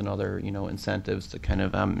reforms and other, incentives that kind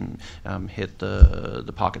of hit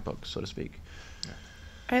the pocketbook, so to speak.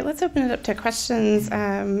 All right, let's open it up to questions.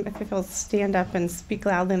 If you'll stand up and speak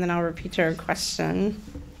loudly, and then I'll repeat your question.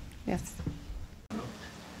 Yes.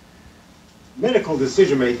 Medical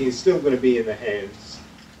decision-making is still going to be in the hands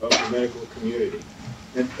of the medical community.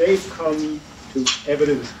 And they've come to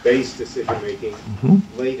evidence-based decision-making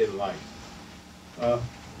late in life.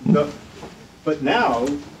 But now,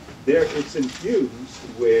 it's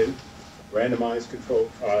infused with randomized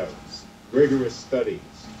controlled trials, rigorous studies,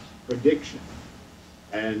 prediction,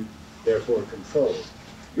 and therefore control.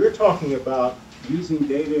 You're talking about using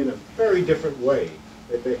data in a very different way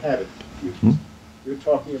that they haven't used. You're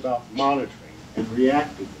talking about monitoring and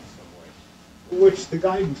reacting in some way, for which the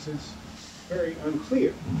guidance is very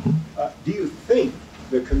unclear. Do you think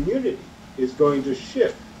the community is going to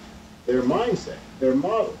shift their mindset, their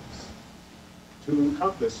models, to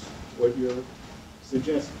encompass what you're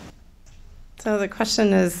suggesting? So the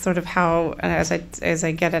question is sort of how, as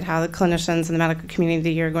I get it, how the clinicians in the medical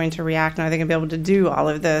community are going to react, and are they going to be able to do all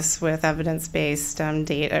of this with evidence-based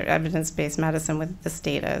data, evidence-based medicine with this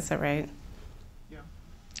data? Is that right? Yeah,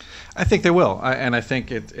 I think they will, and I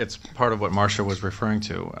think it's part of what Marcia was referring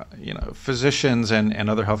to. Physicians and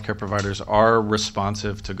other healthcare providers are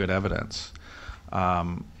responsive to good evidence.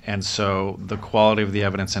 And so the quality of the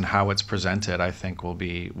evidence and how it's presented, I think, will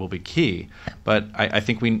be key. But I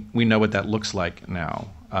think we know what that looks like now,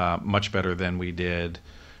 much better than we did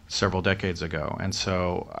several decades ago. And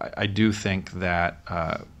so I do think that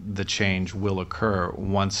the change will occur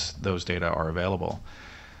once those data are available.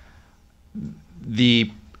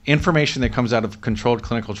 The information that comes out of controlled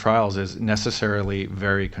clinical trials is necessarily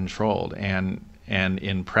very controlled. And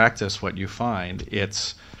in practice, what you find,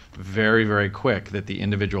 it's very, very quick that the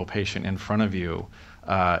individual patient in front of you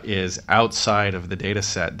is outside of the data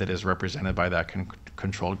set that is represented by that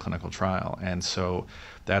controlled clinical trial. And so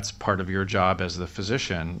that's part of your job as the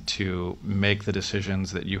physician, to make the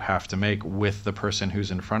decisions that you have to make with the person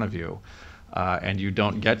who's in front of you. And you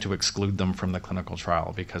don't get to exclude them from the clinical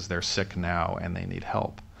trial because they're sick now and they need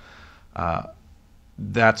help.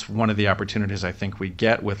 That's one of the opportunities I think we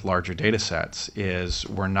get with larger data sets, is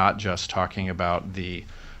we're not just talking about the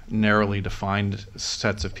narrowly defined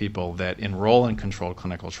sets of people that enroll in controlled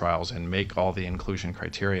clinical trials and make all the inclusion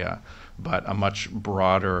criteria, but a much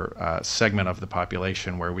broader segment of the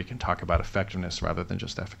population where we can talk about effectiveness rather than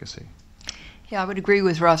just efficacy. Yeah, I would agree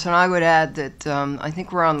with Russ, and I would add that I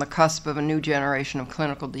think we're on the cusp of a new generation of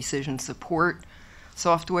clinical decision support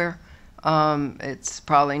software. It's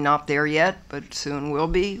probably not there yet, but soon will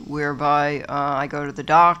be, whereby I go to the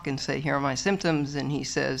doc and say, here are my symptoms, and he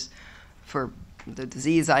says, for the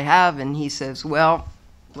disease I have, and he says, well,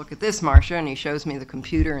 look at this, Marcia, and he shows me the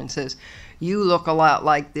computer and says, you look a lot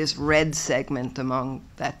like this red segment among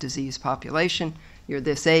that disease population. You're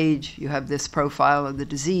this age, you have this profile of the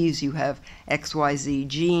disease, you have XYZ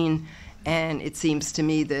gene, and it seems to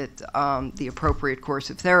me that the appropriate course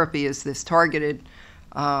of therapy is this targeted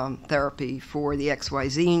therapy for the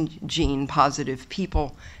XYZ gene positive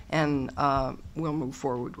people, and we'll move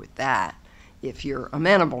forward with that if you're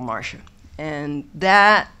amenable, Marcia. And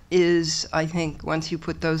that is, I think, once you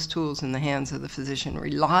put those tools in the hands of the physician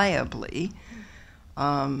reliably,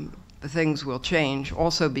 things will change.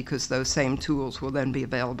 Also because those same tools will then be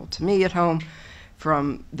available to me at home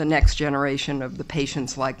from the next generation of the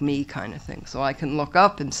patients like me kind of thing. So I can look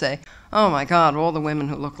up and say, oh my God, all the women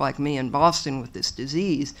who look like me in Boston with this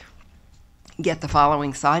disease get the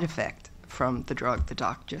following side effect from the drug the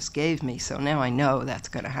doc just gave me, so now I know that's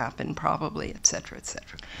going to happen probably, et cetera, et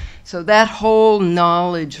cetera. So that whole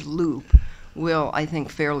knowledge loop will, I think,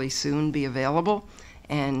 fairly soon be available.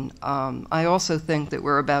 And I also think that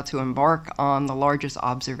we're about to embark on the largest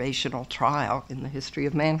observational trial in the history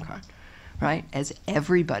of mankind, right? As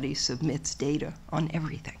everybody submits data on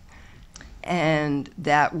everything. And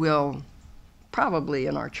that will probably,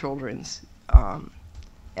 in our children's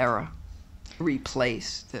era,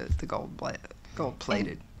 replace the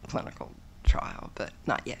gold-plated clinical trial, but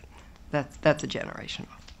not yet. That's a generation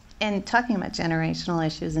off. And talking about generational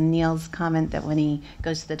issues, and Neil's comment that when he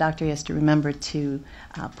goes to the doctor, he has to remember to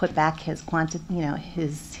put back his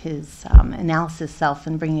his analysis self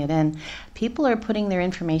and bring it in. People are putting their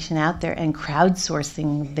information out there and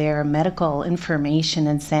crowdsourcing their medical information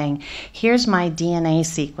and saying, here's my DNA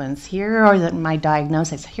sequence, here are my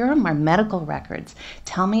diagnoses, here are my medical records,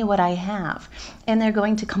 tell me what I have. And they're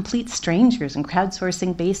going to complete strangers and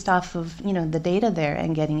crowdsourcing based off of, the data there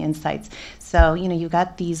and getting insights. So, you've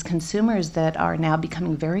got these consumers that are now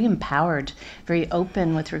becoming very empowered, very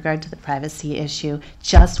open with regard to the privacy issue,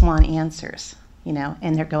 just want answers,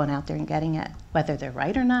 and they're going out there and getting it, whether they're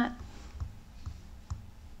right or not.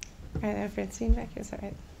 All right, Francine back here, is that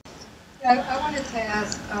right? Yeah, I wanted to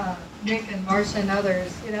ask Nick and Marcia and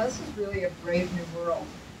others, this is really a brave new world.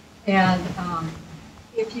 And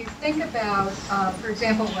if you think about, for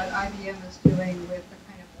example, what IBM is doing with the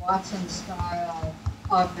kind of Watson-style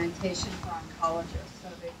augmentation for oncologists. So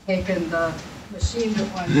they've taken the machine that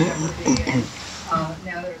one would be in,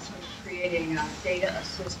 now they're sort of creating a data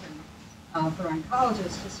assistant for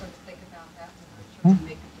oncologists to sort of think about that when they're trying to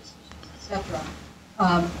make decisions, et cetera.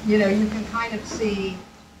 You can kind of see,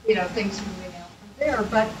 things moving out from there.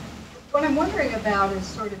 But what I'm wondering about is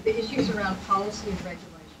sort of the issues around policy and regulation.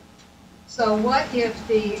 So what if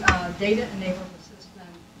the data-enabled assistant,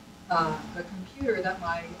 the computer that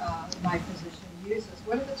my physician uses,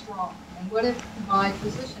 what if it's wrong? And what if my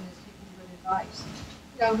physician is giving good advice?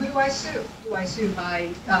 Who do I sue? Do I sue my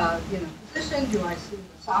physician? Do I sue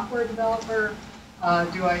the software developer?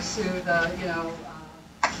 Do I sue the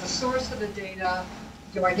source of the data?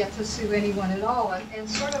 Do I get to sue anyone at all? And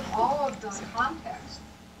sort of all of the context,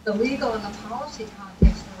 the legal and the policy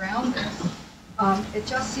context around this, it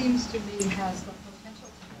just seems to me has the potential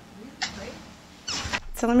to be really great.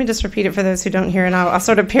 So let me just repeat it for those who don't hear, and I'll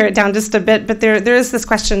sort of pare it down just a bit. But there is this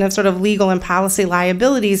question of sort of legal and policy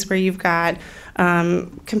liabilities where you've got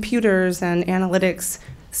computers and analytics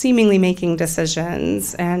seemingly making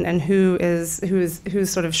decisions, and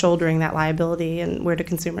who's sort of shouldering that liability, and where do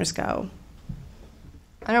consumers go?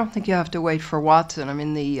 I don't think you have to wait for Watson. I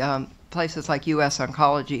mean, the places like U.S.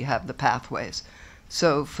 Oncology have the pathways.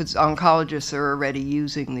 So oncologists are already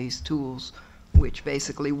using these tools, which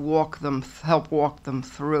basically help walk them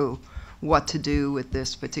through what to do with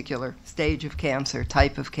this particular stage of cancer,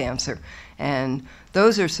 type of cancer. And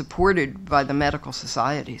those are supported by the medical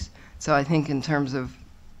societies. So I think in terms of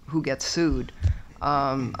who gets sued,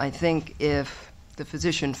 I think if the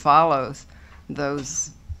physician follows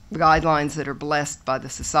those guidelines that are blessed by the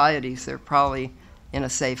societies, they're probably in a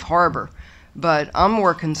safe harbor. But I'm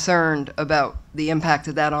more concerned about the impact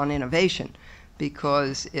of that on innovation,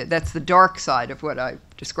 because that's the dark side of what I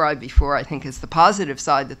described before, I think, is the positive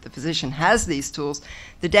side, that the physician has these tools.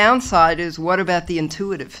 The downside is, what about the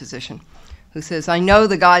intuitive physician who says, I know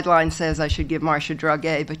the guideline says I should give Marcia drug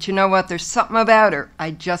A, but you know what, there's something about her.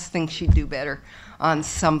 I just think she'd do better on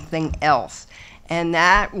something else. And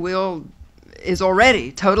that is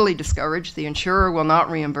already totally discouraged. The insurer will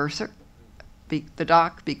not reimburse her, the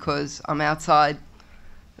doc, because I'm outside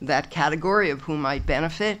that category of who might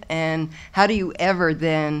benefit. And how do you ever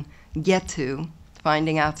then get to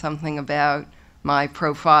finding out something about my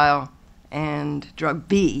profile and drug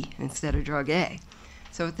B instead of drug A?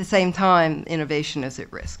 So at the same time, innovation is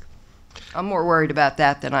at risk. I'm more worried about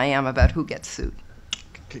that than I am about who gets sued.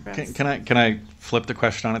 Can I flip the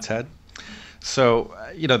question on its head? So,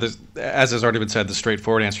 as has already been said, the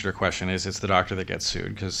straightforward answer to your question is it's the doctor that gets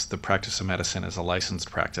sued, because the practice of medicine is a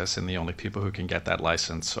licensed practice, and the only people who can get that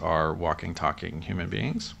license are walking, talking human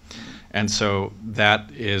beings. And so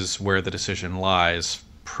that is where the decision lies,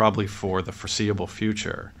 probably for the foreseeable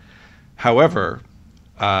future. However,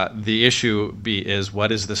 the issue is,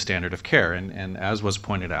 what is the standard of care? And as was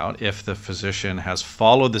pointed out, if the physician has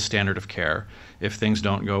followed the standard of care, if things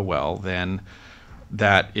don't go well, then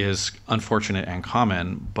that is unfortunate and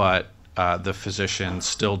common, but the physician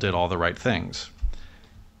still did all the right things.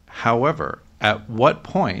 However, at what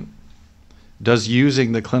point does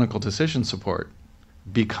using the clinical decision support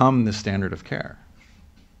become the standard of care,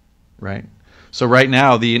 right? So right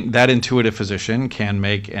now, that intuitive physician can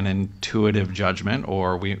make an intuitive judgment,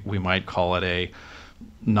 or we might call it a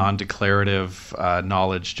non-declarative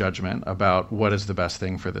knowledge judgment about what is the best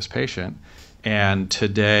thing for this patient. And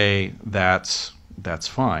today, that's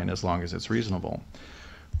fine as long as it's reasonable.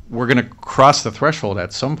 We're going to cross the threshold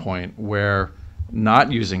at some point where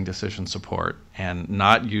not using decision support and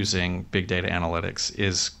not using big data analytics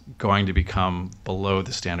is going to become below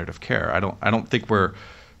the standard of care. I don't think we're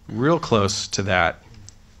real close to that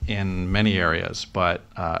in many areas, but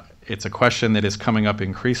it's a question that is coming up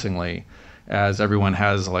increasingly as everyone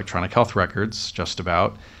has electronic health records, just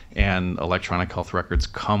about, and electronic health records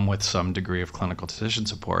come with some degree of clinical decision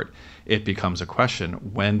support. It becomes a question,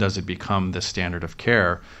 when does it become the standard of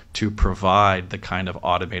care to provide the kind of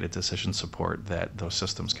automated decision support that those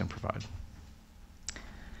systems can provide?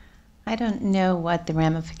 I don't know what the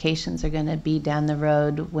ramifications are going to be down the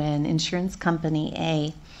road when insurance company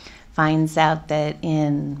A finds out that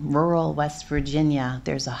in rural West Virginia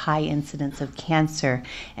there's a high incidence of cancer,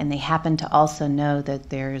 and they happen to also know that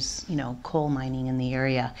there's, coal mining in the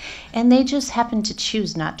area, and they just happen to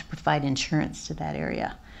choose not to provide insurance to that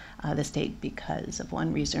area, the state, because of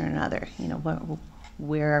one reason or another.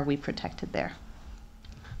 Where are we protected there?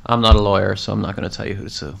 I'm not a lawyer, so I'm not going to tell you who to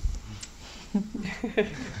sue.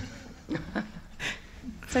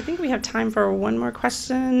 So I think we have time for one more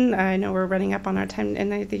question. I know we're running up on our time,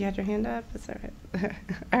 and I think you had your hand up. Is that right?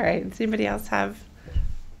 All right. Does anybody else have?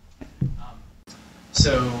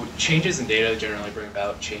 So changes in data generally bring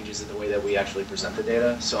about changes in the way that we actually present the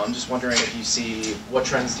data. So I'm just wondering what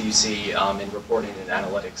trends do you see in reporting and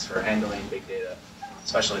analytics for handling big data,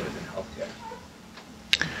 especially within healthcare?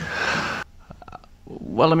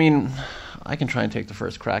 Well, I can try and take the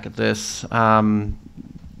first crack at this.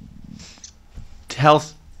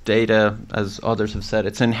 Health data, as others have said,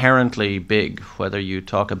 it's inherently big, whether you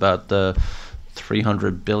talk about the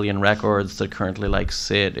 300 billion records that currently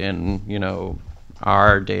sit in,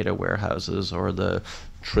 our data warehouses, or the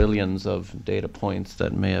trillions of data points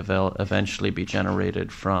that may eventually be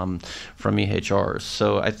generated from EHRs.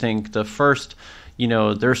 So I think the first,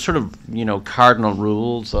 there's sort of, cardinal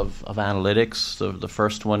rules of analytics. So the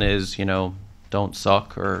first one is, don't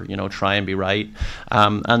suck, or try and be right,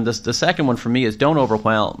 and the second one for me is don't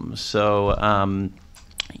overwhelm. So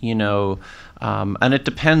and it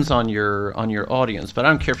depends on your audience, but I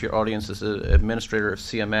don't care if your audience is an administrator of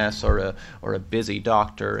CMS or a busy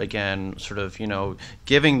doctor. Again, sort of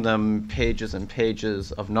giving them pages and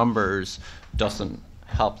pages of numbers doesn't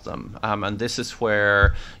help them, and this is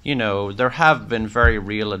where there have been very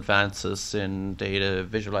real advances in data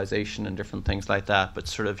visualization and different things like that, but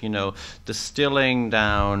sort of distilling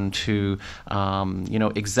down to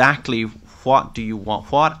exactly what do you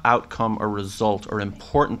want, what outcome or result or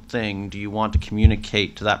important thing do you want to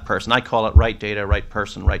communicate to that person. I call it right data, right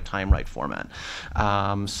person, right time, right format.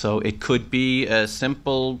 So it could be a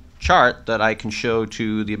simple chart that I can show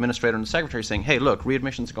to the administrator and the secretary saying, hey, look,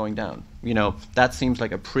 readmissions are going down. That seems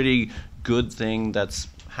like a pretty good thing that's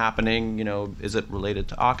happening. Is it related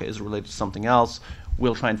to ACA? Is it related to something else?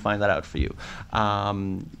 We'll try and find that out for you.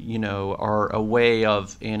 Or a way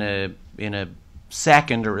of, in a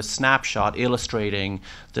second or a snapshot, illustrating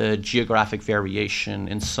the geographic variation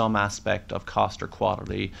in some aspect of cost or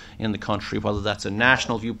quality in the country, whether that's a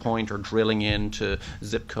national viewpoint or drilling into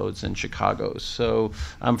zip codes in Chicago. So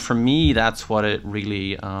for me, that's what it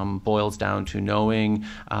really boils down to, knowing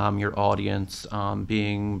your audience,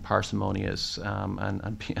 being parsimonious,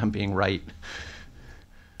 and being right.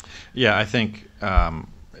 Yeah, I think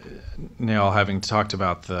Niall, having talked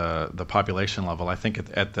about the population level, I think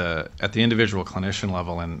at the individual clinician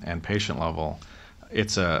level and patient level,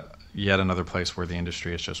 it's yet another place where the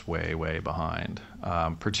industry is just way behind.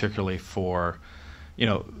 Particularly for,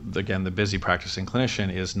 again, the busy practicing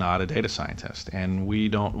clinician is not a data scientist, and we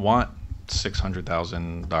don't want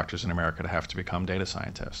 600,000 doctors in America to have to become data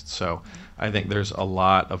scientists. So I think there's a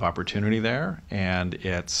lot of opportunity there, and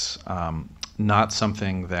it's not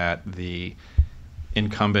something that the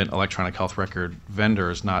incumbent electronic health record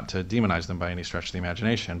vendors, not to demonize them by any stretch of the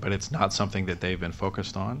imagination, but it's not something that they've been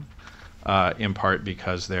focused on, in part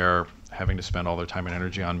because they're having to spend all their time and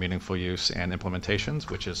energy on meaningful use and implementations,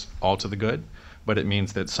 which is all to the good, but it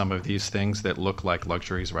means that some of these things that look like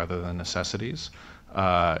luxuries rather than necessities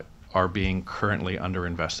are being currently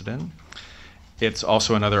underinvested in. It's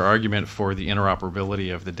also another argument for the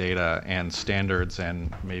interoperability of the data and standards,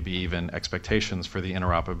 and maybe even expectations for the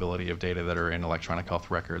interoperability of data that are in electronic health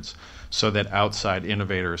records, so that outside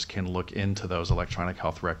innovators can look into those electronic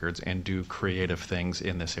health records and do creative things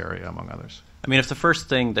in this area, among others. If the first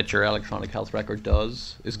thing that your electronic health record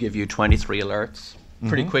does is give you 23 alerts,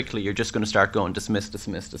 pretty quickly you're just going to start going dismiss,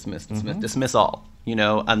 dismiss, dismiss, dismiss, dismiss all, you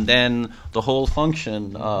know, and then the whole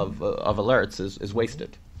function of alerts is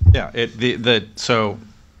wasted. Yeah, so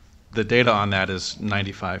the data on that is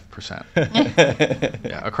 95%.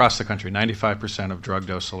 Yeah, across the country, 95% of drug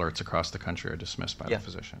dose alerts across the country are dismissed by the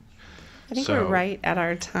physician. I think we're right at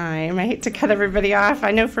our time. I hate to cut everybody off.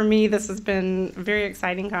 I know for me this has been a very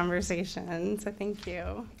exciting conversation, so thank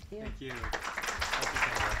you. Thank you.